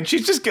bartending, and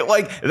she's just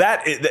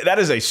that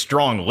is a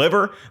strong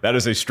liver. That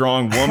is a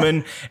strong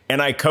woman. And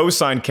I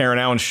co-sign Karen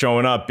Allen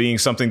showing up being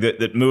something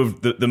that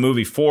moved the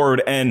movie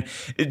forward. And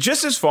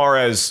just as far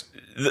as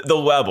the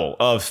level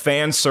of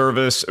fan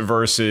service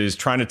versus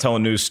trying to tell a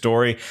new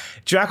story,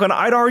 Jacqueline,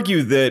 I'd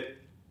argue that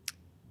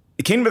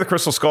Kingdom of the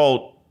Crystal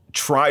Skull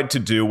tried to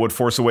do what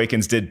Force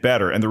Awakens did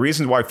better. And the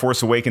reason why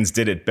Force Awakens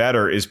did it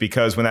better is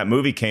because when that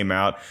movie came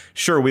out,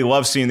 sure, we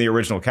love seeing the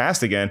original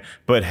cast again,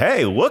 but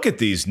hey, look at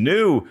these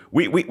new,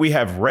 we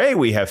have Rey,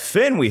 we have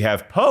Finn, we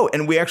have Poe,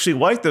 and we actually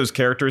like those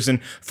characters.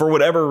 And for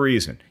whatever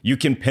reason, you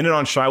can pin it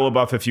on Shia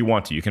LaBeouf if you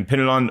want to. You can pin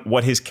it on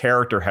what his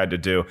character had to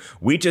do.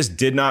 We just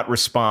did not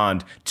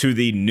respond to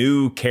the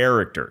new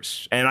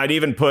characters. And I'd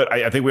even put,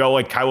 I think we all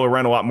like Kylo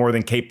Ren a lot more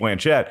than Cate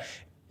Blanchett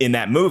in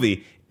that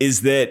movie,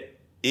 is that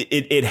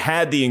it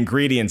had the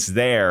ingredients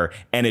there,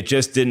 and it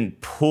just didn't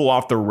pull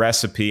off the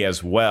recipe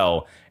as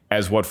well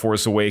as what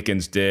Force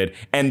Awakens did.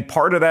 And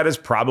part of that is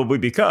probably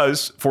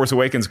because Force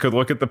Awakens could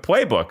look at the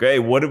playbook. Hey,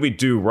 what did we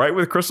do right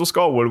with Crystal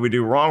Skull? What did we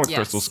do wrong with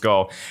Crystal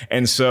Skull?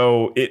 And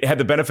so it had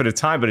the benefit of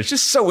time, but it's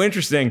just so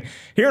interesting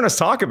hearing us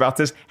talk about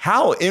this,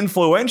 how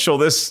influential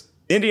this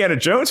Indiana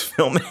Jones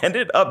film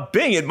ended up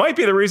being. It might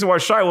be the reason why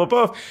Shia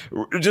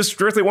LaBeouf just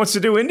strictly wants to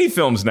do indie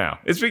films now.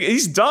 It's because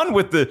he's done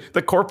with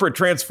the corporate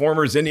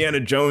Transformers, Indiana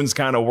Jones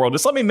kind of world.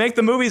 Just let me make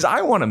the movies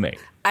I want to make.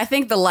 I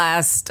think the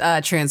last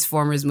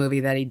Transformers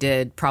movie that he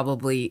did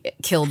probably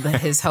killed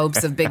his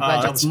hopes of big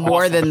budgets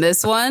more than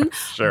this one.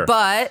 Sure.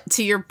 But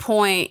to your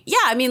point, yeah,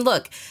 I mean,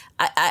 look,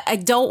 I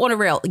don't want to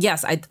rail.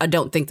 Yes, I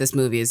don't think this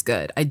movie is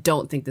good.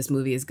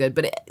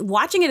 But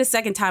watching it a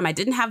second time, I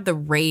didn't have the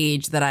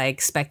rage that I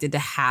expected to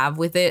have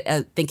with it,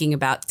 thinking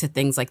about to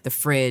things like the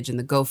fridge and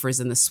the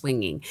gophers and the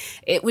swinging.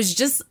 It was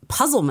just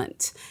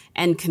puzzlement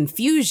and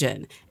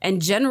confusion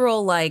and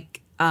general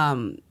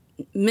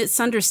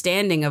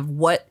misunderstanding of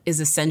what is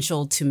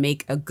essential to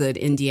make a good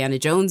Indiana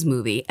Jones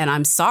movie. And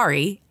I'm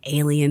sorry,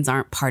 aliens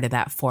aren't part of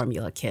that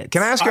formula, kids.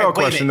 Can I ask you a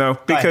question though?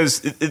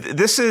 Because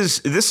this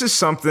is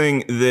something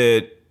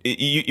that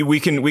we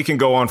can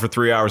go on for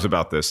 3 hours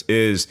about this.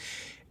 Is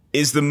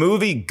the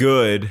movie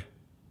good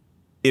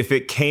if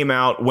it came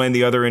out when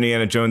the other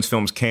Indiana Jones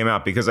films came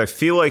out? Because I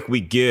feel like we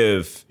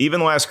give,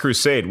 even Last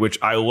Crusade, which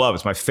I love,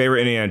 it's my favorite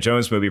Indiana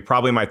Jones movie,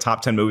 probably my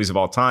top 10 movies of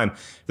all time.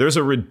 There's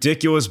a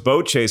ridiculous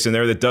boat chase in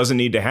there that doesn't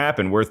need to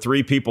happen, where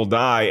 3 people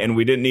die and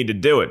we didn't need to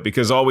do it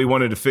because all we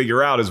wanted to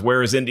figure out is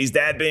where is Indy's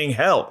dad being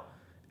held.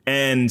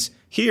 And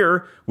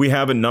here we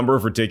have a number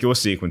of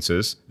ridiculous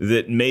sequences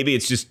that maybe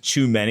it's just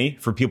too many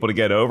for people to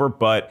get over.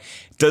 But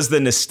does the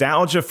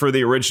nostalgia for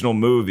the original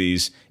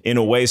movies, in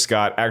a way,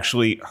 Scott,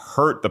 actually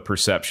hurt the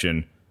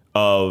perception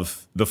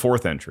of the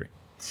fourth entry?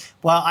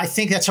 Well, I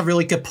think that's a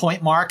really good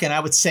point, Mark. And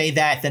I would say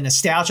that the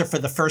nostalgia for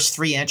the first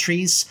 3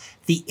 entries,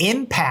 the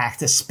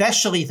impact,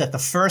 especially that the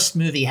first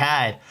movie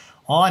had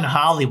on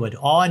Hollywood,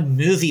 on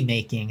movie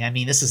making. I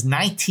mean, this is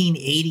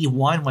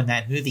 1981 when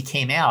that movie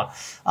came out.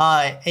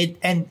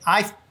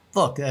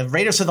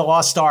 Raiders of the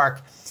Lost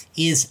Ark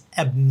is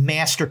a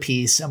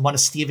masterpiece and one of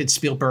Steven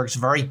Spielberg's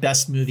very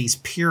best movies,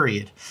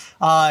 period.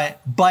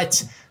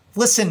 But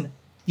listen,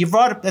 you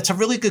brought up, that's a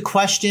really good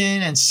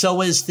question. And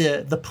so is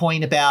the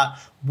point about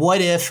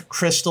what if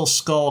Crystal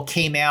Skull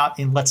came out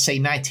in, let's say,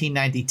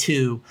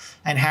 1992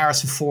 and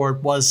Harrison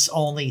Ford was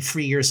only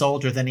 3 years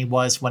older than he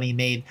was when he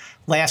made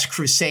Last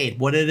Crusade?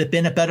 Would it have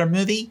been a better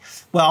movie?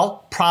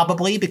 Well,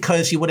 probably,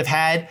 because you would have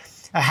had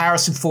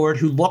Harrison Ford,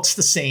 who looks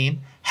the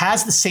same,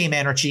 has the same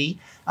energy.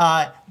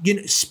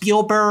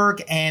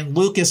 Spielberg and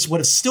Lucas would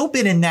have still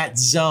been in that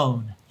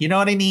zone. You know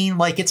what I mean?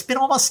 Like, it's been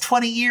almost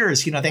 20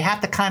 years. You know, they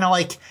have to kind of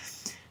like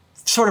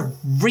sort of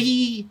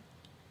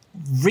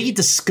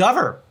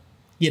rediscover,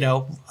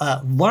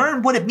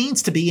 learn what it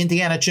means to be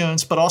Indiana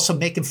Jones, but also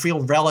make him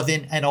feel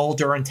relevant and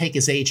older and take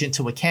his age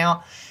into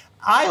account.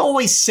 I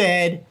always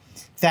said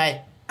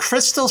that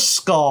Crystal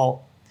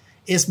Skull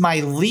is my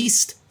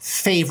least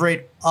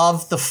favorite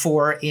of the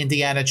 4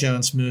 Indiana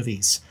Jones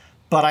movies,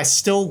 but I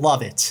still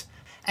love it.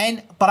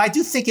 But I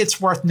do think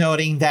it's worth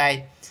noting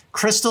that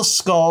Crystal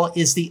Skull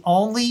is the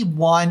only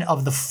one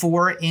of the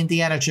 4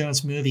 Indiana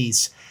Jones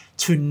movies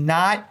to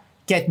not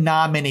get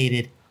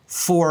nominated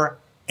for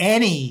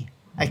any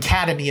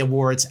Academy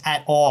Awards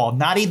at all,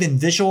 not even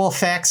visual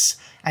effects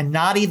and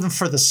not even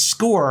for the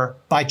score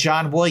by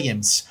John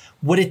Williams.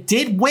 What it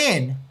did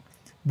win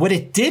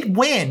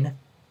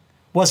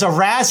was a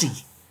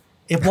Razzie.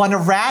 It won a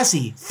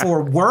Razzie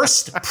for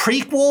worst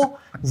prequel,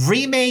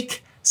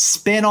 remake,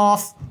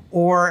 spin-off,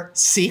 or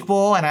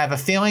sequel. And I have a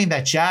feeling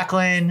that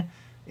Jacqueline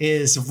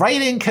is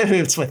right in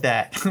cahoots with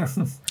that.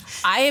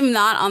 I am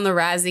not on the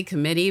Razzie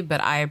committee,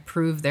 but I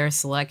approve their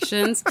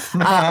selections.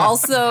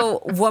 Also,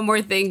 one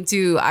more thing,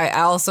 too.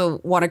 I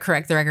also want to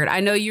correct the record. I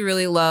know you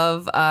really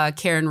love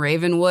Karen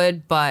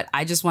Ravenwood, but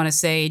I just want to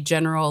say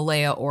General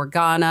Leia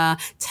Organa,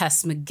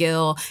 Tess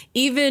McGill,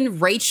 even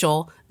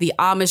Rachel, the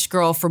Amish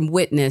girl from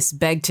Witness,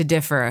 beg to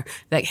differ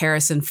that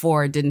Harrison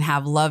Ford didn't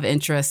have love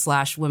interests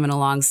 / women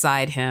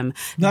alongside him.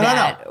 No.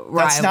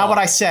 That's not what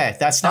I said.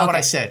 That's not what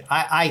I said.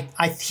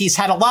 He's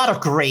had a lot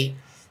of great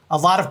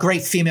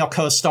female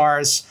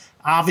co-stars.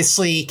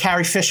 Obviously,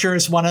 Carrie Fisher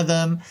is one of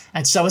them,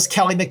 and so is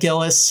Kelly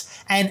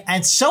McGillis.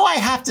 And so I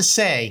have to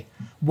say,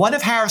 one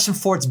of Harrison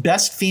Ford's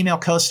best female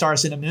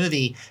co-stars in a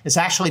movie is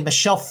actually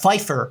Michelle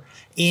Pfeiffer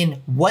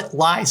in What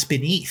Lies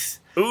Beneath.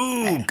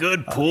 Ooh,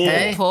 good pull.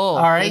 Okay.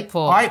 All right. Good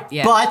pull. All right.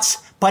 Yeah.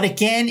 But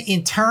again,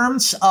 in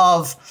terms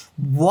of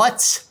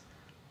what,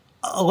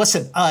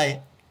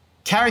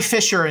 Carrie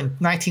Fisher in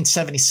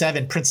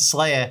 1977, Princess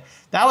Leia,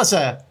 that was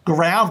a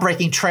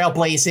groundbreaking,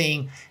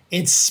 trailblazing,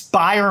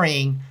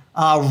 inspiring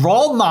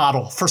role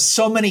model for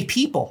so many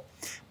people.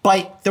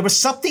 But there was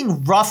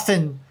something rough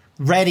and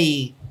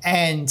ready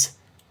and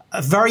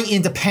very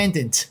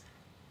independent,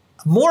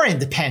 more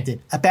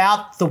independent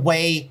about the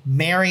way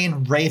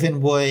Marion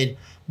Ravenwood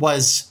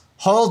was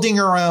holding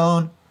her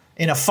own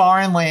in a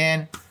foreign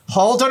land,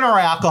 holding her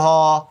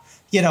alcohol,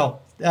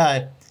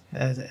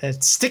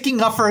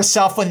 sticking up for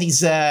herself when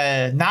these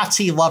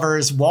Nazi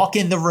lovers walk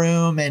in the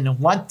room and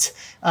want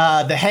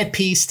the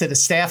headpiece to the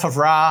staff of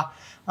Ra.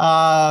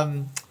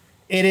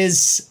 It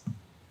is,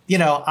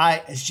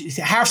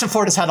 Harrison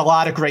Ford has had a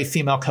lot of great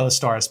female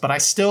co-stars, but I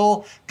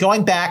still,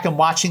 going back and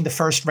watching The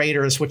First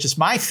Raiders, which is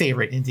my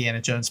favorite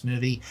Indiana Jones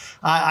movie,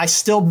 I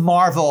still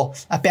marvel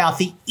about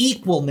the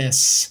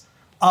equalness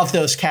of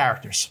those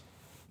characters.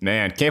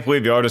 Man, can't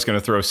believe y'all are just going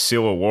to throw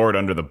Celia Ward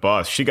under the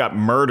bus. She got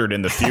murdered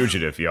in The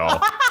Fugitive,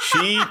 y'all.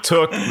 She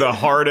took the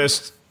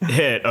hardest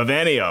hit of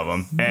any of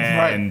them,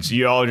 and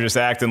y'all are just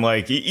acting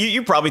like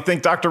you probably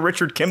think Dr.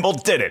 Richard Kimball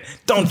did it.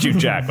 Don't you,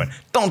 Jacqueline?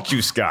 Don't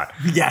you, Scott?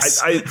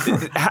 Yes.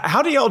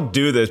 How do y'all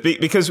do this?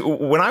 Because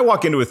when I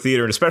walk into a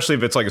theater, and especially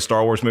if it's like a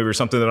Star Wars movie or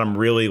something that I'm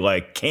really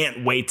like,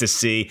 can't wait to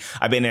see,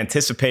 I've been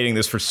anticipating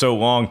this for so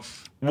long.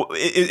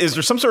 Is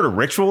there some sort of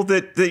ritual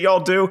that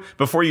y'all do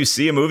before you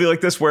see a movie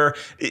like this where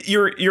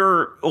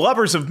you're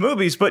lovers of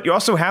movies, but you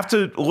also have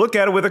to look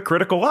at it with a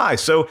critical eye?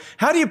 So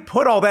how do you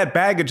put all that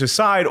baggage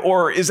aside?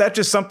 Or is that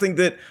just something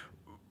that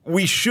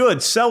we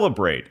should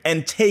celebrate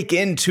and take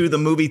into the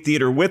movie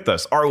theater with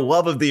us? Our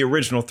love of the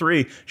original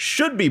 3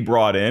 should be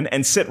brought in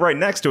and sit right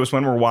next to us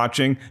when we're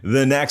watching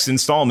the next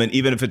installment,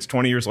 even if it's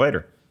 20 years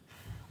later.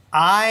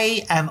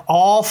 I am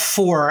all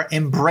for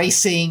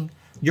embracing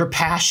your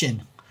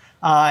passion.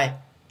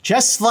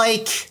 Just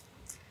like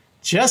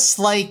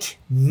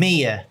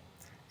Mia,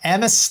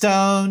 Emma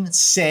Stone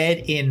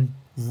said in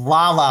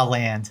La La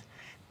Land,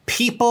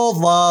 people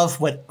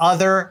love what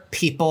other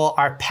people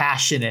are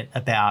passionate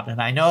about. And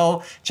I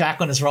know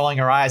Jacqueline is rolling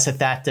her eyes at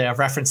that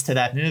reference to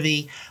that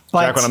movie.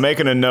 But Jacqueline, I'm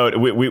making a note.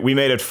 We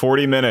made it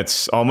 40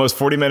 minutes, almost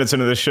 40 minutes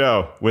into the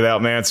show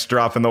without Mance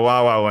dropping the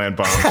La La Land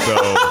bomb. So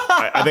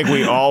I think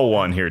we all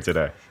won here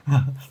today.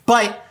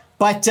 But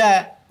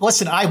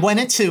listen, I went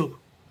into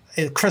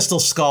Crystal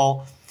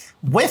Skull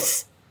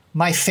with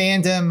my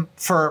fandom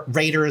for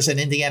Raiders and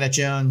Indiana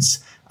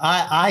Jones.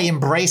 I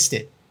embraced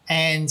it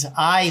and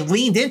I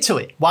leaned into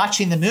it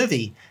watching the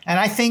movie. And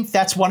I think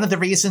that's one of the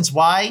reasons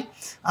why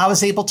I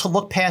was able to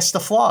look past the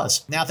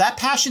flaws. Now, that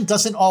passion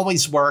doesn't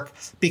always work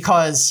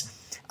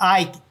because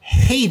I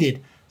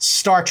hated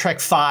Star Trek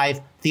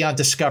V, The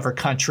Undiscovered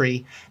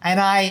Country. And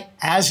I,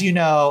 as you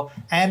know,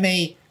 am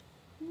a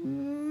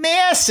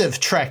massive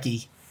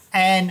Trekkie.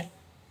 And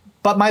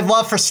But my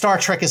love for Star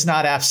Trek is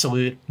not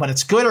absolute. When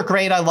it's good or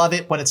great, I love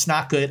it. When it's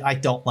not good, I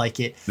don't like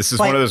it. This is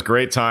one of those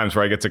great times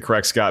where I get to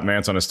correct Scott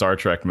Mantz on a Star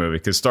Trek movie,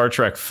 because Star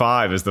Trek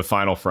 5 is The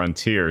Final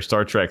Frontier.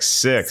 Star Trek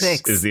 6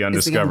 is The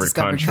Undiscovered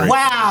Country.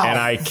 Wow. And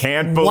I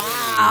can't believe...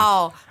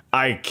 Wow.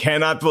 I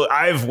cannot believe...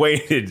 I've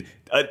waited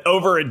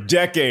over a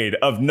decade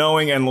of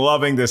knowing and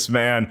loving this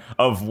man,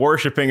 of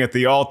worshiping at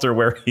the altar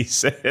where he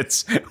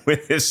sits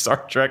with his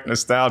Star Trek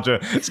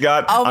nostalgia.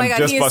 Scott, oh my I'm God,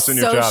 just he busting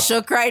is your so chops.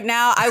 shook right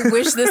now. I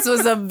wish this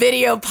was a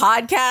video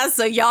podcast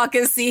so y'all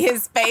can see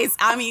his face.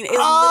 I mean, it's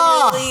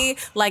literally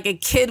like a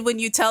kid when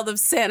you tell them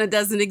Santa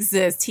doesn't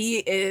exist. He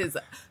is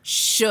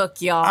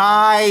shook, y'all.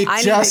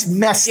 I just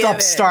messed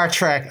up Star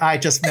Trek. I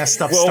just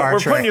messed up Star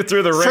Trek. We're putting you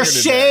through the ringer for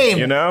shame. Today,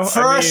 you know?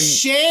 For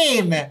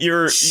shame.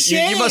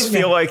 You must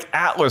feel like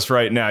Atlas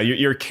right now.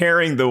 You're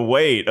carrying the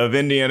weight of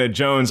Indiana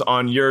Jones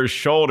on your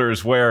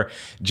shoulders, where,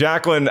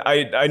 Jacqueline,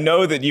 I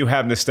know that you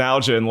have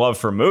nostalgia and love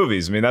for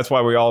movies. I mean, that's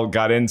why we all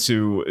got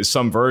into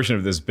some version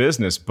of this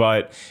business.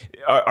 But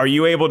are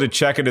you able to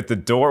check it at the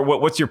door?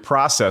 What's your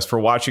process for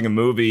watching a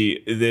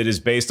movie that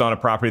is based on a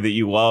property that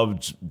you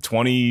loved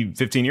 20,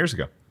 15 years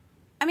ago?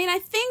 I mean, I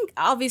think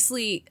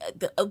obviously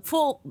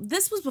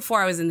this was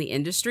before I was in the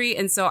industry.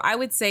 And so I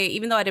would say,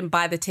 even though I didn't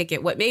buy the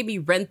ticket, what made me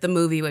rent the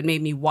movie, what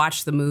made me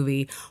watch the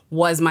movie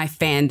was my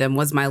fandom,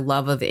 was my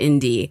love of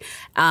Indiana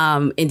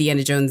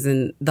Jones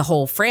and the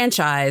whole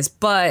franchise.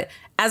 But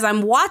as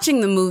I'm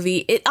watching the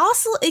movie, it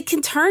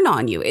can turn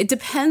on you. It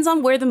depends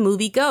on where the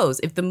movie goes.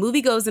 If the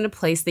movie goes in a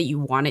place that you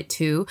want it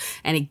to,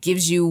 and it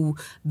gives you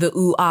the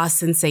ooh-ah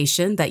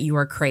sensation that you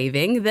are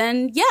craving,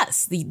 then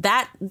yes,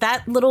 that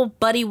little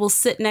buddy will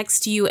sit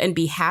next to you and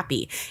be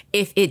happy.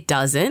 If it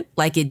doesn't,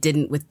 like it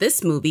didn't with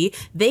this movie,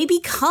 they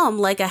become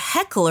like a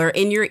heckler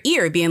in your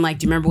ear, being like,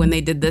 do you remember when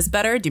they did this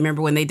better? Do you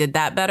remember when they did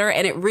that better?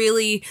 And it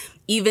really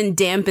even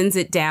dampens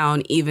it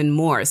down even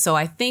more. So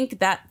I think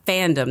that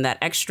fandom, that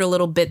extra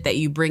little bit that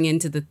you bring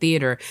into the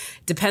theater,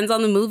 depends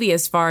on the movie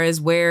as far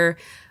as where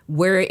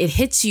it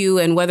hits you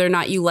and whether or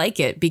not you like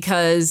it.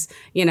 Because,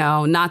 you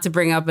know, not to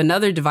bring up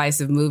another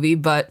divisive movie,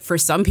 but for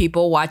some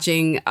people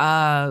watching,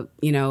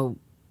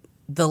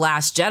 The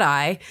Last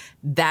Jedi,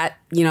 that,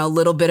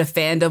 little bit of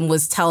fandom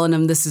was telling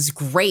them this is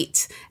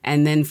great.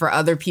 And then for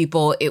other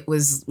people, it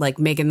was like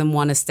making them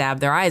want to stab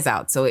their eyes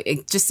out. So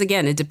it just,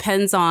 again, it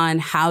depends on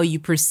how you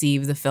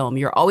perceive the film.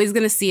 You're always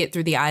going to see it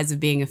through the eyes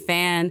of being a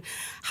fan,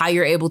 how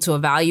you're able to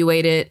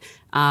evaluate it.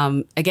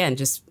 Again,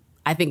 just,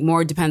 I think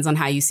more depends on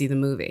how you see the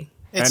movie.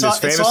 And as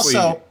famously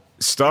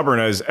stubborn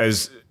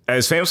as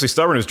famously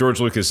stubborn as George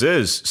Lucas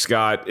is,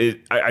 Scott,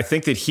 I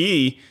think that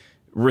he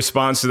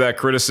responds to that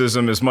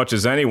criticism as much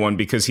as anyone,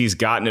 because he's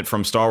gotten it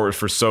from Star Wars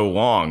for so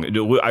long.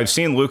 I've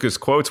seen Lucas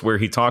quotes where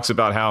he talks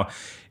about how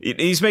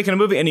he's making a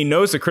movie and he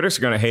knows the critics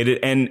are going to hate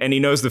it, and he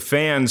knows the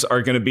fans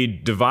are going to be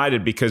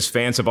divided because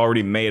fans have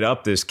already made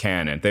up this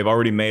canon. They've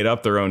already made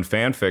up their own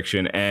fan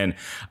fiction, and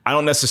I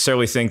don't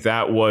necessarily think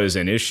that was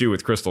an issue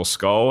with Crystal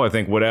Skull. I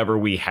think whatever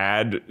we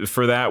had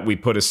for that, we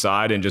put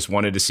aside and just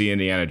wanted to see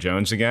Indiana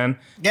Jones again.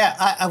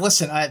 Yeah,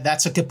 listen,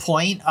 that's a good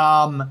point.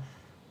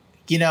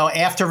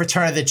 After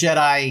Return of the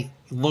Jedi,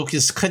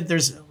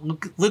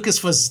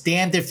 Lucas was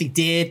damned if he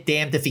did,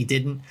 damned if he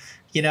didn't.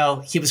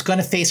 He was going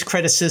to face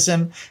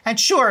criticism. And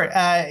sure,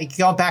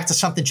 going back to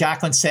something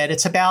Jacqueline said,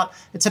 it's about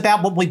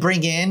what we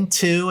bring in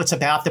too. It's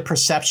about the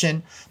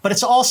perception, but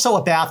it's also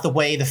about the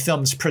way the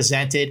film's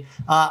presented.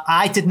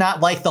 I did not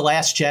like The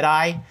Last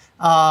Jedi,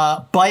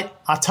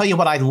 but I'll tell you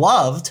what I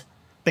loved,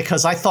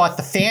 because I thought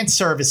the fan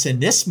service in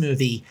this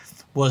movie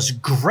was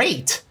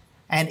great.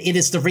 And it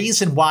is the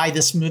reason why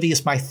this movie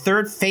is my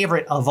third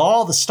favorite of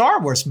all the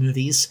Star Wars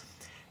movies,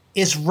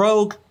 is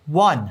Rogue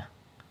One.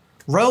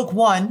 Rogue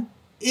One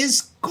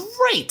is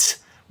great.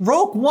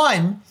 Rogue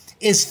One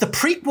is the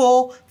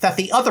prequel that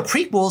the other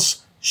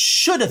prequels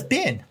should have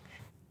been.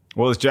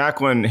 Well, as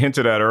Jacqueline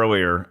hinted at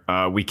earlier,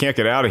 we can't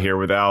get out of here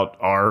without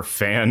our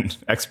fan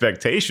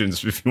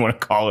expectations, if you want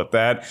to call it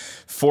that,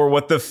 for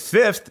what the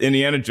fifth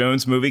Indiana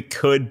Jones movie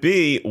could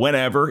be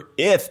whenever,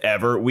 if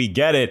ever, we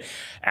get it.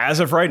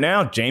 As of right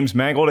now, James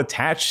Mangold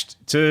attached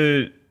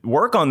to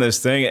work on this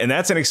thing, and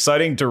that's an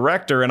exciting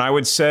director. And I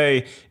would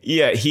say,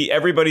 yeah,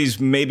 everybody's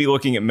maybe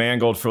looking at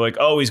Mangold for like,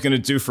 oh, he's going to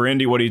do for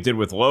Indy what he did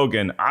with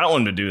Logan. I don't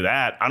want him to do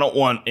that. I don't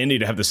want Indy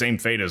to have the same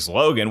fate as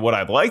Logan. What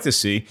I'd like to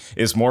see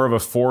is more of a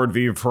Ford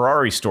v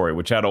Ferrari story,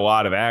 which had a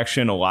lot of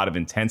action, a lot of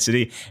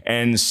intensity,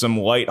 and some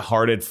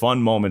lighthearted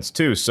fun moments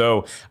too.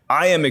 So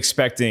I am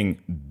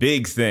expecting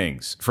big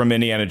things from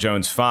Indiana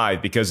Jones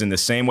 5, because in the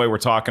same way we're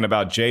talking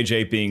about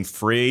JJ being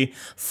free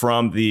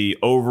from the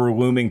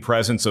overlooming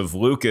presence of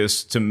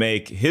Lucas to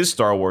make his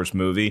Star Wars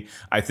movie,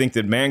 I think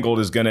that Mangold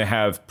is going to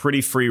have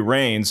pretty free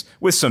reins,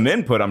 with some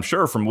input, I'm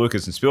sure, from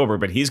Lucas and Spielberg,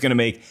 but he's going to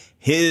make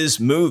his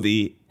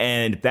movie,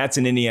 and if that's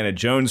an Indiana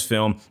Jones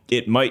film,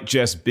 it might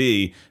just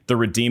be the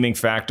redeeming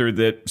factor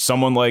that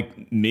someone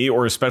like me,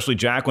 or especially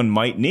Jacqueline,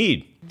 might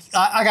need.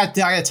 I got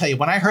to tell you,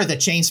 when I heard that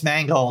James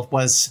Mangold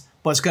was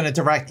going to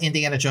direct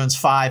Indiana Jones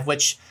 5,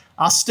 which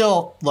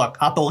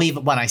I'll believe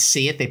it when I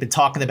see it. They've been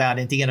talking about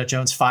Indiana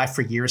Jones 5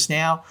 for years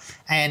now.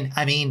 And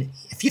I mean,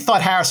 if you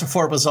thought Harrison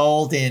Ford was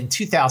old in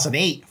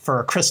 2008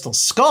 for Crystal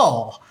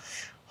Skull,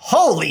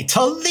 holy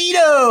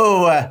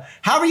Toledo!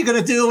 How are you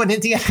going to do an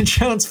Indiana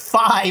Jones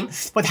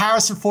 5 with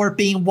Harrison Ford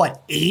being,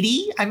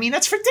 80? I mean,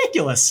 that's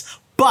ridiculous.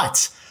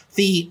 But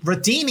the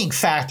redeeming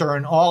factor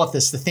in all of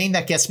this, the thing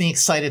that gets me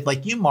excited,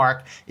 like you,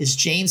 Mark, is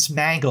James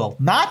Mangold.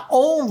 Not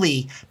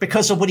only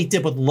because of what he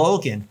did with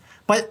Logan,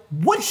 but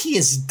what he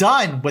has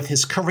done with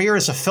his career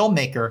as a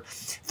filmmaker,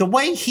 the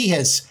way he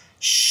has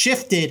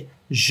shifted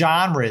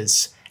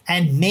genres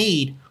and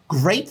made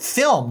great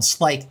films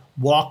like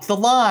Walk the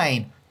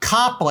Line,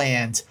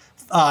 Copland,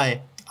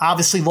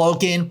 obviously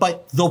Logan,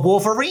 but The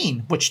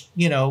Wolverine, which,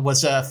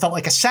 was felt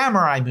like a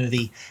samurai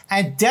movie.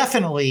 And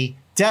definitely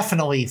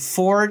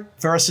Ford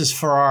versus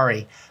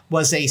Ferrari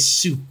was a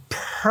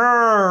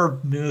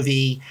superb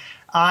movie.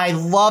 I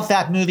love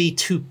that movie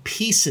to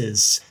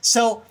pieces.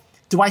 So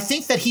do I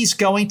think that he's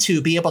going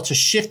to be able to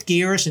shift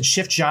gears and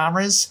shift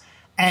genres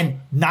and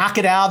knock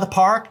it out of the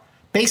park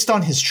based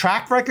on his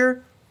track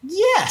record?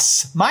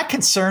 Yes. My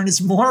concern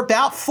is more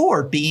about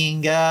Ford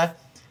being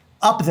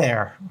up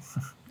there.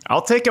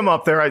 I'll take him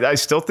up there. I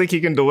still think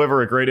he can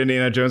deliver a great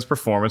Indiana Jones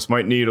performance.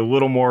 Might need a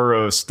little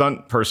more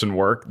stunt person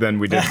work than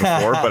we did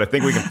before, but I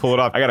think we can pull it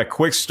off. I got a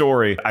quick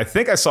story. I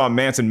think I saw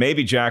Manson,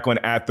 maybe Jacqueline,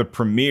 at the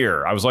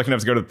premiere. I was lucky enough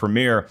to go to the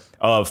premiere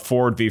of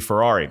Ford v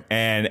Ferrari.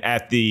 And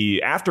at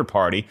the after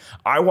party,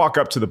 I walk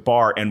up to the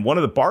bar, and one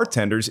of the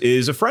bartenders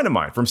is a friend of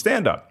mine from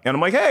stand-up. And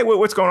I'm like, hey,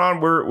 what's going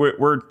on?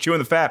 We're chewing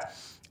the fat.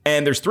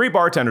 And there's 3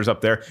 bartenders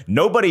up there.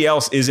 Nobody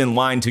else is in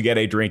line to get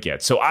a drink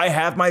yet. So I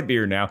have my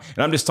beer now, and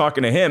I'm just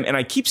talking to him, and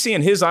I keep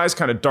seeing his eyes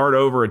kind of dart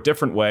over a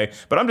different way,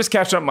 but I'm just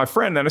catching up with my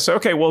friend, and I say,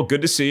 okay, well,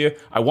 good to see you.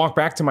 I walk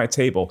back to my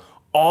table.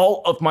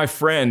 All of my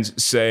friends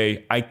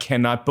say, I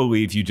cannot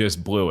believe you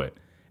just blew it.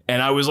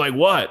 And I was like,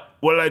 what?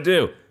 What did I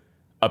do?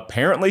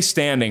 Apparently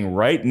standing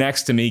right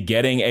next to me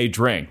getting a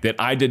drink that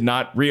I did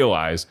not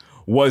realize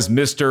was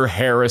Mr.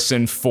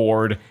 Harrison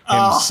Ford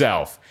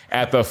himself.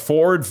 At the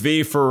Ford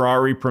v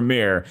Ferrari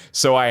premiere.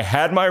 So I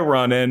had my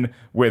run-in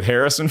with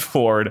Harrison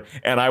Ford,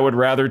 and I would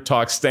rather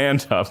talk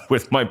stand-up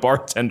with my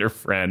bartender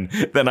friend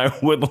than I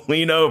would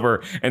lean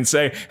over and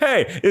say,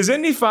 hey, is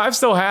Indy 5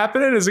 still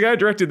happening? Is the guy who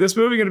directed this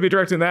movie going to be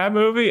directing that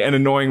movie? And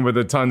annoying with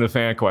a ton of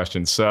fan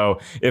questions. So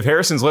if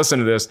Harrison's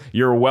listening to this,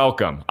 you're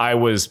welcome. I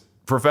was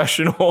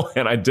professional,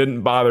 and I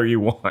didn't bother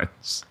you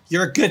once.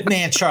 You're a good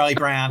man, Charlie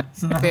Brown.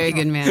 Very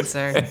good man,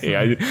 sir.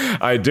 Yeah,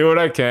 I do what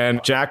I can.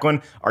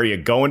 Jacqueline, are you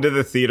going to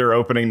the theater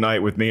opening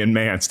night with me and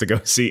Mance to go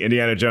see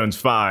Indiana Jones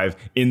 5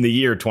 in the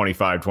year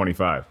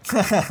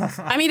 2525?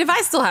 I mean, if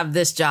I still have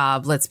this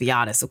job, let's be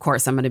honest, of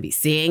course, I'm going to be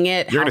seeing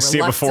it. You're going to see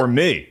it before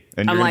me,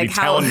 and you're going to be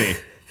telling me.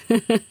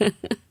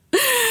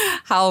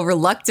 How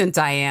reluctant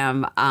I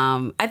am.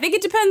 I think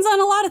it depends on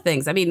a lot of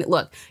things. I mean,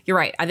 look, you're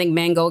right. I think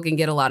Mangold can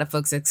get a lot of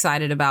folks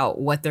excited about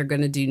what they're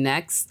going to do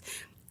next.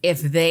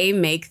 If they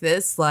make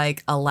this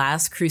like a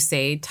Last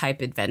Crusade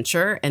type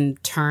adventure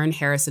and turn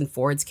Harrison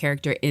Ford's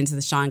character into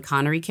the Sean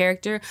Connery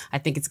character, I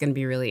think it's going to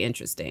be really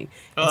interesting.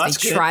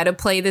 If they try to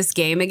play this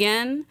game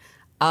again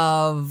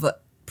of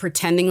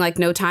pretending like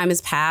no time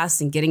has passed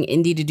and getting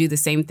Indy to do the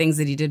same things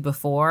that he did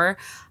before,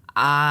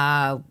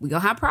 we're going to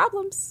have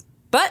problems.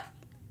 But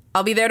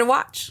I'll be there to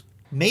watch.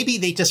 Maybe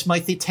they just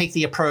might take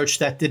the approach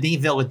that Denis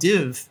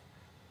Villeneuve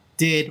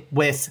did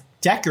with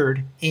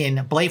Deckard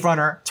in Blade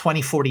Runner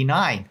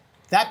 2049.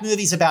 That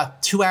movie's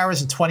about 2 hours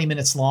and 20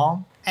 minutes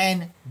long,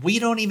 and we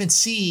don't even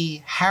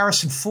see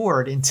Harrison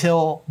Ford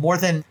until more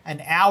than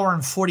an hour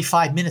and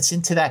 45 minutes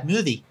into that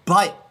movie.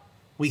 But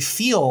we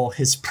feel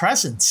his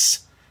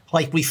presence.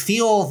 Like, we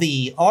feel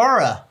the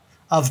aura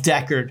of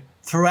Deckard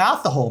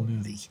throughout the whole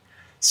movie.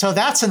 So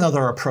that's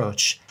another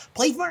approach.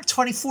 Blade Runner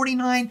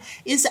 2049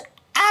 is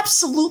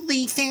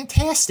absolutely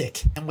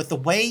fantastic. And with the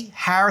way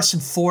Harrison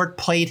Ford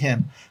played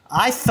him,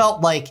 I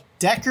felt like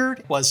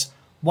Deckard was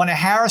one of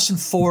Harrison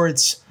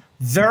Ford's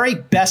very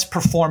best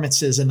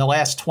performances in the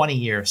last 20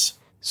 years.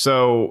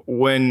 So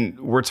when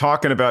we're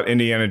talking about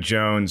Indiana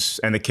Jones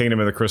and the Kingdom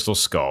of the Crystal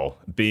Skull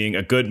being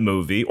a good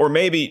movie, or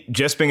maybe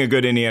just being a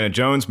good Indiana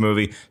Jones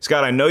movie,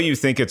 Scott, I know you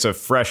think it's a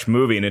fresh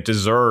movie and it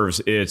deserves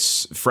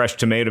its fresh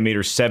tomato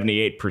meter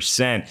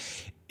 78%.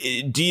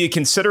 Do you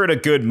consider it a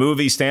good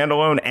movie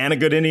standalone and a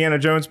good Indiana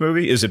Jones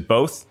movie? Is it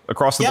both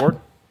across the board?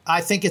 I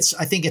think it's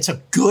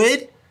a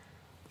good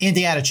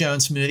Indiana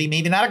Jones movie.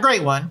 Maybe not a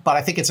great one, but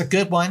I think it's a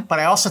good one. But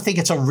I also think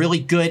it's a really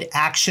good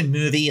action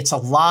movie. It's a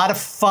lot of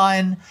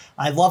fun.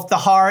 I love the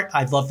heart.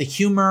 I love the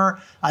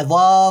humor. I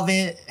love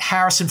it.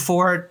 Harrison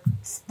Ford,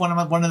 one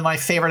of my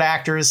favorite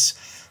actors.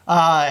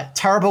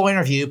 Terrible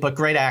interview, but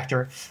great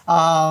actor.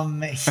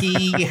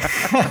 He.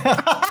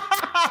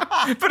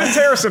 But it's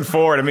Harrison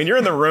Ford. I mean, you're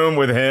in the room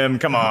with him.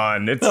 Come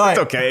on. It's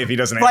okay if he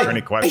doesn't answer any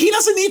questions. He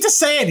doesn't need to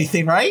say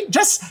anything, right?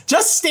 Just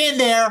stand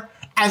there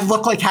and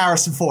look like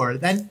Harrison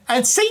Ford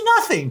and say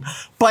nothing.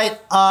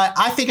 But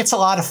I think it's a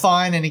lot of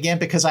fun. And again,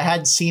 because I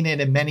hadn't seen it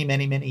in many,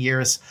 many, many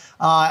years,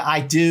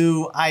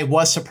 I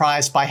was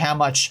surprised by how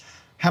much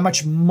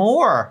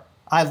more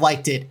I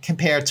liked it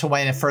compared to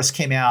when it first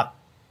came out,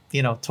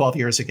 12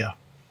 years ago.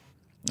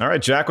 All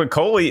right, Jacqueline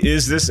Coley,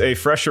 is this a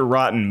fresh or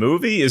rotten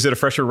movie? Is it a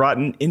fresh or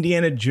rotten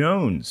Indiana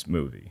Jones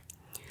movie?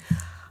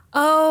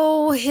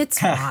 Oh,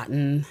 it's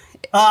rotten.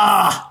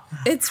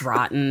 It's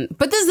rotten.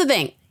 But this is the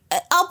thing.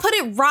 I'll put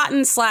it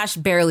rotten /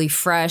 barely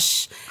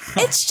fresh.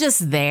 It's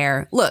just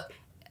there. Look,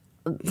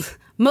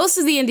 most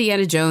of the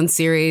Indiana Jones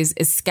series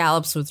is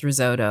scallops with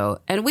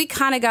risotto, and we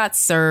kind of got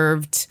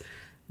served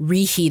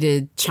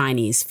reheated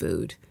Chinese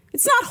food.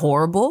 It's not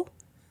horrible.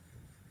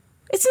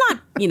 It's not,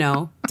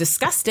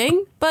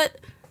 disgusting, but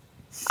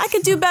I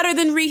could do better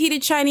than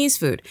reheated Chinese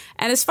food.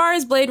 And as far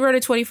as Blade Runner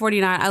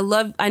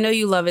 2049, I know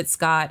you love it,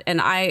 Scott,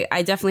 and I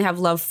definitely have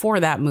love for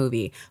that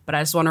movie. But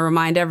I just want to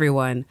remind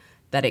everyone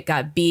that it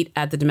got beat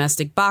at the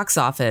domestic box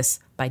office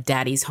by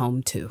Daddy's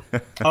Home 2.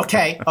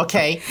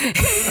 Okay.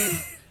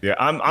 Yeah,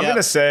 I'm going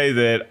to say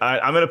that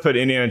I'm going to put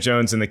Indiana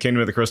Jones in the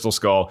Kingdom of the Crystal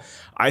Skull.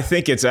 I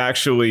think it's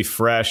actually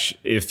fresh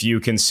if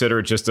you consider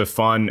it just a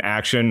fun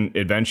action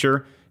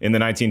adventure in the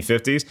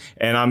 1950s.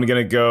 And I'm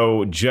going to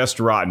go just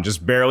rotten,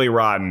 just barely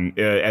rotten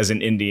as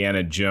an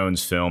Indiana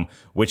Jones film,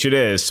 which it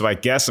is. So I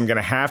guess I'm going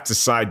to have to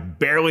side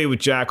barely with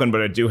Jacqueline,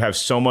 but I do have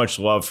so much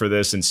love for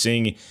this and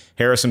seeing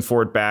Harrison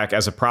Ford back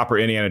as a proper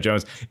Indiana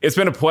Jones. It's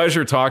been a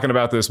pleasure talking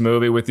about this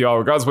movie with y'all.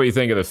 Regardless of what you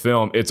think of the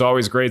film, it's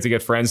always great to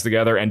get friends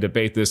together and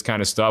debate this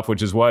kind of stuff,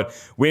 which is what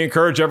we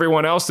encourage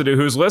everyone else to do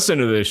who's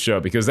listening to this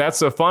show, because that's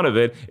the fun of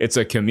it. It's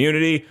a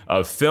community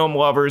of film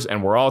lovers,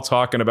 and we're all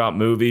talking about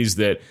movies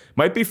that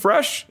might be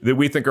fresh, that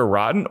we think are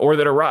rotten, or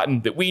that are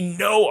rotten, that we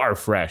know are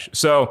fresh.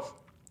 So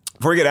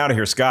before we get out of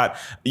here, Scott,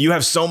 you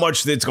have so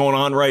much that's going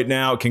on right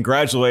now.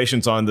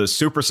 Congratulations on the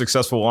super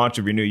successful launch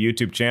of your new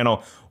YouTube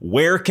channel.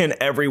 Where can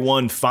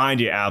everyone find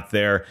you out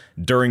there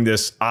during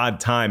this odd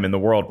time in the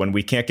world when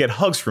we can't get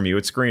hugs from you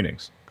at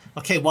screenings?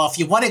 Okay, well, if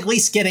you want to at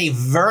least get a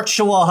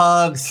virtual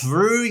hug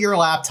through your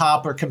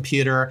laptop or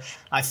computer,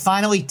 I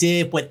finally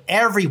did what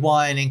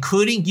everyone,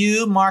 including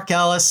you, Mark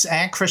Ellis,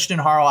 and Christian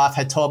Harloff,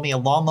 had told me a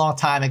long, long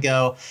time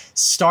ago.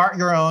 Start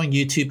your own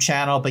YouTube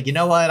channel. But you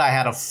know what? I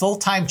had a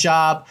full-time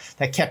job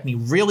that kept me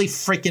really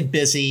freaking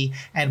busy.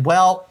 And,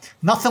 well,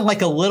 nothing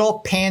like a little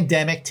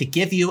pandemic to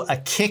give you a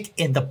kick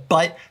in the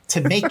butt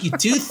to make you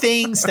do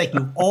things that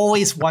you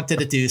always wanted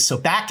to do. So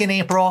back in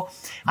April,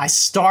 I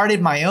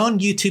started my own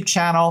YouTube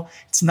channel.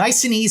 It's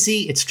nice and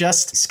easy. It's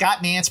just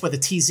Scott Nance with a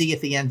TZ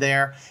at the end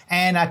there.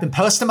 And I've been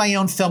posting my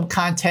own film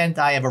content.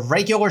 I have a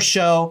regular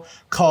show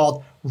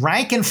called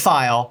Rank and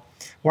File,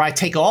 where I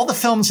take all the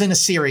films in a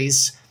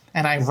series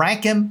and I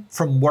rank them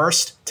from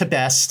worst to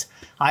best.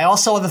 I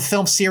also have a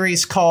film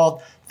series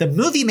called The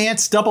Movie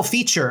Mance Double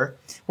Feature,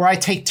 where I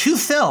take two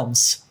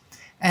films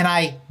and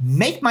I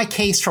make my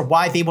case for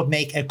why they would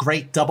make a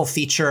great double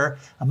feature.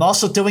 I'm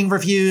also doing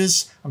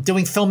reviews. I'm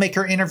doing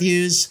filmmaker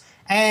interviews,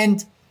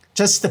 and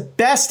just the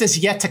best is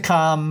yet to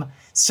come.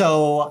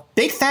 So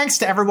big thanks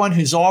to everyone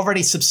who's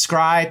already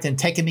subscribed and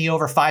taken me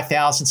over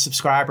 5,000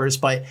 subscribers.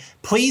 But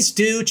please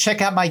do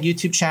check out my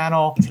YouTube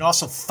channel. You can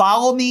also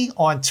follow me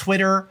on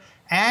Twitter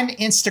and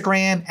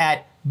Instagram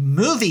at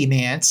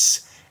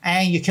MovieMance.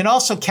 And you can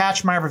also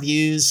catch my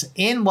reviews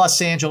in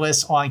Los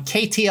Angeles on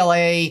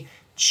KTLA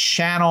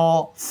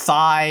Channel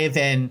 5.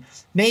 And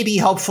maybe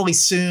hopefully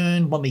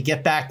soon when we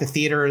get back to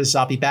theaters,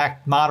 I'll be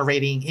back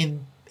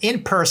moderating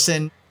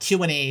in-person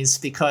Q&As,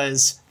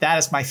 because that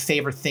is my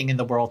favorite thing in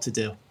the world to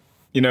do.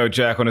 You know,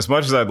 Jacqueline, as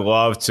much as I'd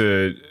love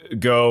to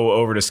go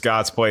over to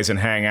Scott's place and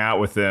hang out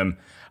with him,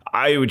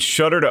 I would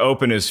shudder to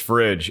open his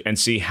fridge and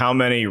see how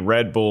many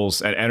Red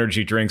Bulls and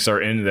energy drinks are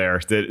in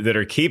there that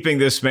are keeping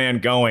this man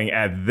going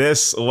at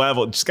this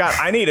level. Scott,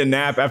 I need a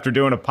nap after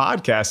doing a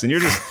podcast, and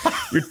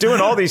you're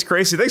doing all these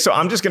crazy things. So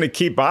I'm just going to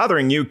keep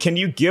bothering you. Can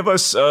you give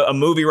us a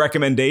movie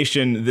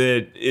recommendation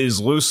that is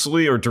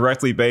loosely or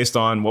directly based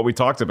on what we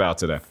talked about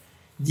today?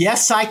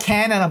 Yes, I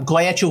can, and I'm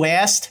glad you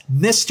asked.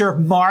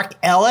 Mr. Mark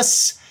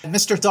Ellis,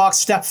 Mr. Dog's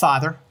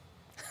stepfather.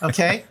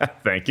 Okay?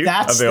 Thank you.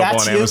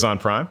 Available on Amazon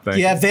Prime. Thank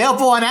you.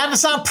 Available on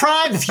Amazon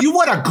Prime. If you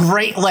want a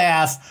great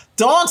laugh,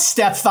 Dog's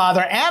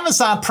stepfather,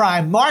 Amazon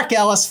Prime, Mark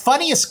Ellis,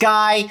 funniest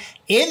guy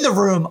in the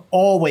room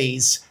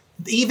always,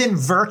 even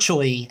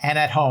virtually and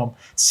at home.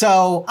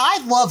 So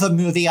I love a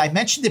movie. I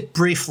mentioned it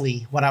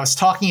briefly when I was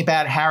talking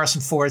about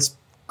Harrison Ford's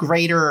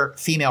greater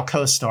female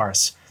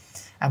co-stars.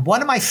 And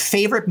one of my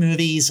favorite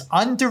movies,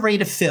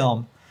 underrated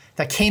film,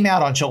 that came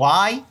out on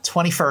July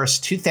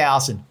 21st,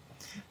 2000,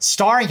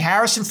 starring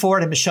Harrison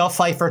Ford and Michelle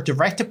Pfeiffer,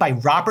 directed by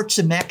Robert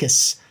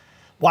Zemeckis,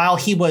 while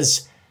he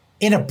was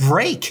in a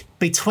break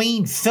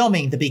between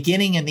filming the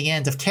beginning and the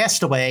end of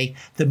Castaway.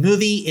 The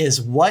movie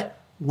is What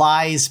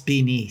Lies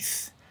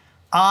Beneath.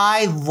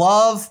 I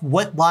love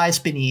What Lies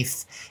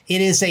Beneath.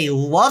 It is a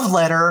love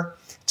letter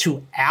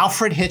to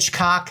Alfred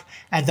Hitchcock.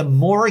 And the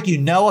more you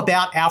know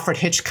about Alfred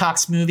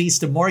Hitchcock's movies,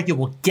 the more you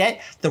will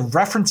get the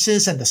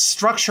references and the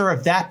structure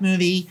of that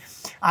movie.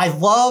 I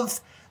love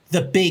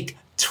the big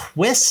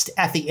twist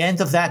at the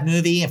end of that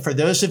movie. And for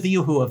those of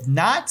you who have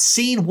not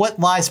seen What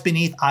Lies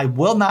Beneath, I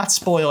will not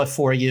spoil it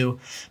for you.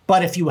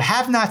 But if you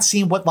have not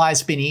seen What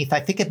Lies Beneath, I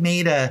think it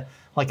made a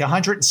like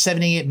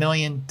 $178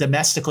 million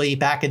domestically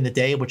back in the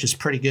day, which is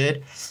pretty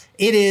good.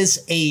 It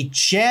is a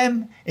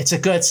gem. It's a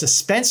good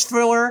suspense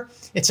thriller.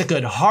 It's a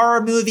good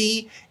horror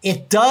movie.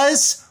 It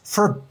does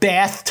for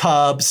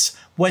bathtubs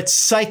what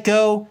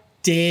Psycho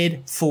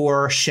did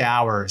for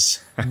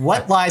showers.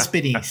 What lies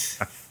beneath?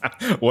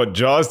 What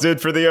Jaws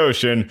did for the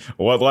ocean,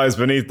 What Lies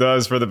Beneath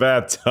does for the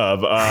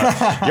bathtub.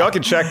 Y'all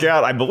can check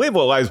out, I believe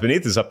What Lies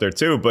Beneath is up there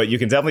too, but you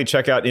can definitely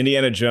check out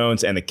Indiana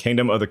Jones and the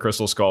Kingdom of the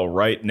Crystal Skull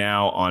right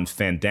now on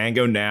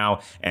Fandango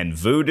Now and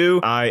Vudu.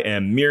 I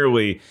am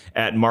merely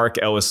at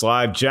Mark Ellis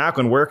Live.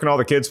 Jacqueline, where can all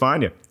the kids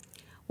find you?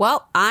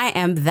 Well, I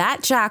am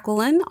that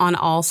Jacqueline on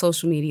all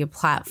social media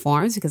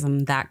platforms because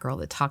I'm that girl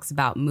that talks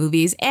about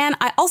movies. And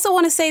I also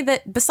want to say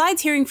that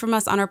besides hearing from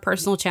us on our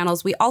personal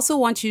channels, we also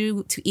want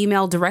you to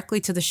email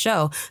directly to the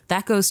show.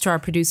 That goes to our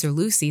producer,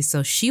 Lucy,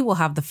 so she will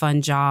have the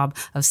fun job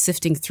of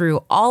sifting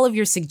through all of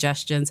your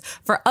suggestions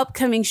for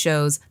upcoming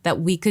shows that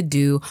we could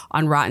do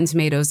on Rotten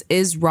Tomatoes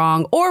Is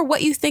Wrong, or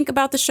what you think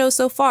about the show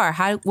so far.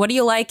 What are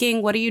you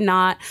liking? What are you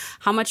not?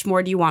 How much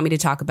more do you want me to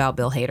talk about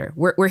Bill Hader?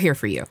 We're here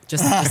for you.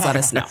 Just let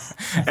us know.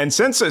 And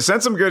send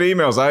some good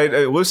emails.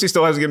 Lucy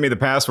still hasn't given me the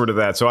password of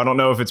that, so I don't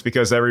know if it's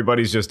because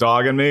everybody's just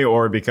dogging me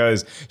or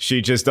because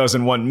she just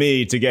doesn't want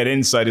me to get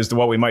insight as to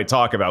what we might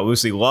talk about.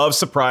 Lucy loves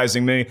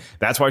surprising me.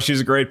 That's why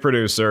she's a great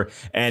producer.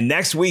 And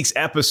next week's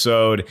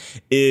episode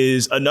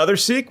is another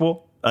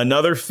sequel,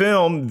 another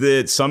film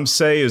that some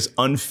say is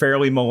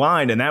unfairly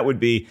maligned, and that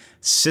would be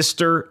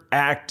Sister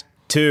Act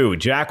 2.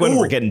 Jacqueline,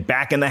 we're getting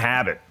back in the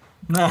habit.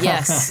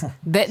 Yes.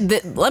 Let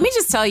me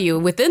just tell you,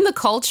 within the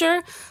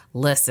culture,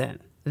 listen,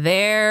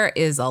 there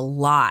is a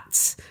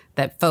lot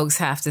that folks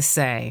have to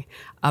say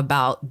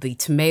about the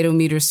tomato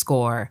meter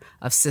score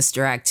of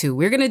Sister Act 2.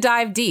 We're going to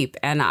dive deep,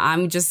 and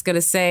I'm just going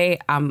to say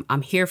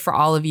I'm here for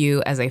all of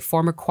you. As a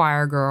former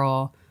choir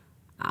girl,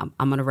 I'm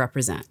going to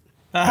represent.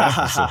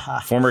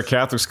 Former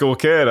Catholic school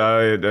kid,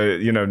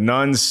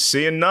 nuns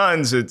seeing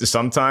nuns.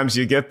 Sometimes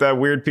you get that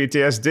weird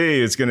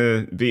PTSD. It's going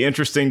to be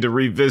interesting to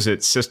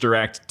revisit Sister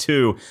Act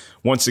 2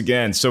 once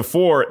again. So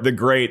for the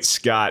great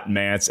Scott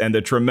Mantz and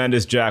the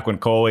tremendous Jacqueline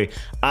Coley,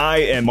 I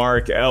am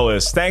Mark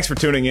Ellis. Thanks for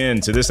tuning in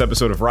to this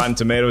episode of Rotten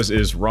Tomatoes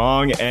Is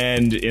Wrong.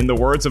 And in the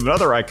words of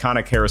another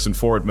iconic Harrison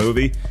Ford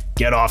movie,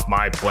 get off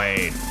my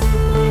plane.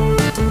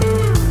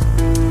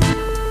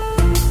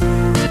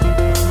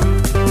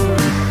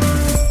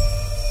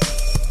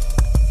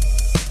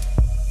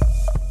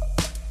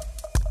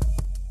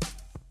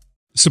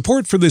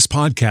 Support for this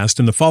podcast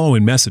and the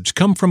following message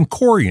come from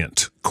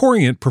Corient.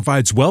 Corient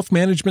provides wealth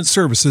management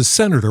services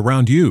centered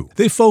around you.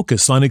 They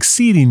focus on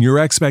exceeding your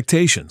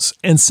expectations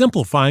and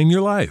simplifying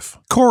your life.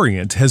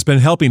 Corient has been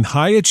helping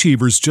high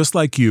achievers just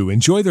like you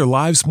enjoy their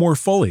lives more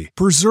fully,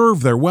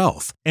 preserve their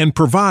wealth, and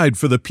provide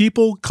for the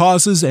people,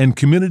 causes, and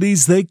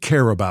communities they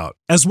care about.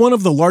 As one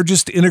of the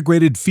largest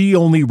integrated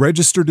fee-only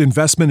registered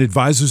investment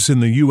advisors in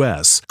the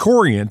U.S.,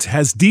 Corient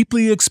has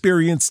deeply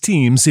experienced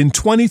teams in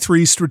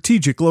 23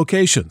 strategic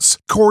locations.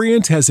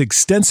 Corient has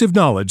extensive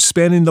knowledge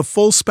spanning the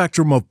full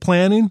spectrum of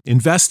planning,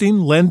 investing,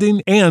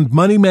 lending, and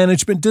money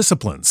management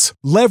disciplines.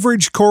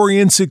 Leverage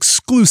Corient's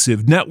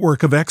exclusive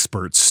network of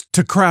experts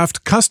to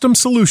craft custom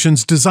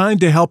solutions designed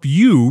to help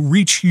you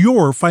reach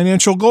your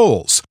financial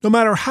goals, no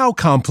matter how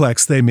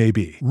complex they may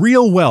be.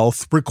 Real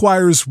wealth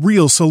requires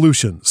real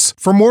solutions.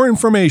 For more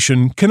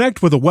information,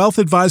 connect with a wealth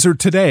advisor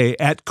today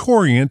at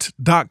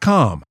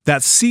Corient.com.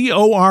 That's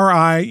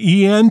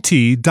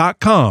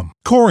Corient.com.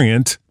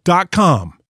 Corient.com.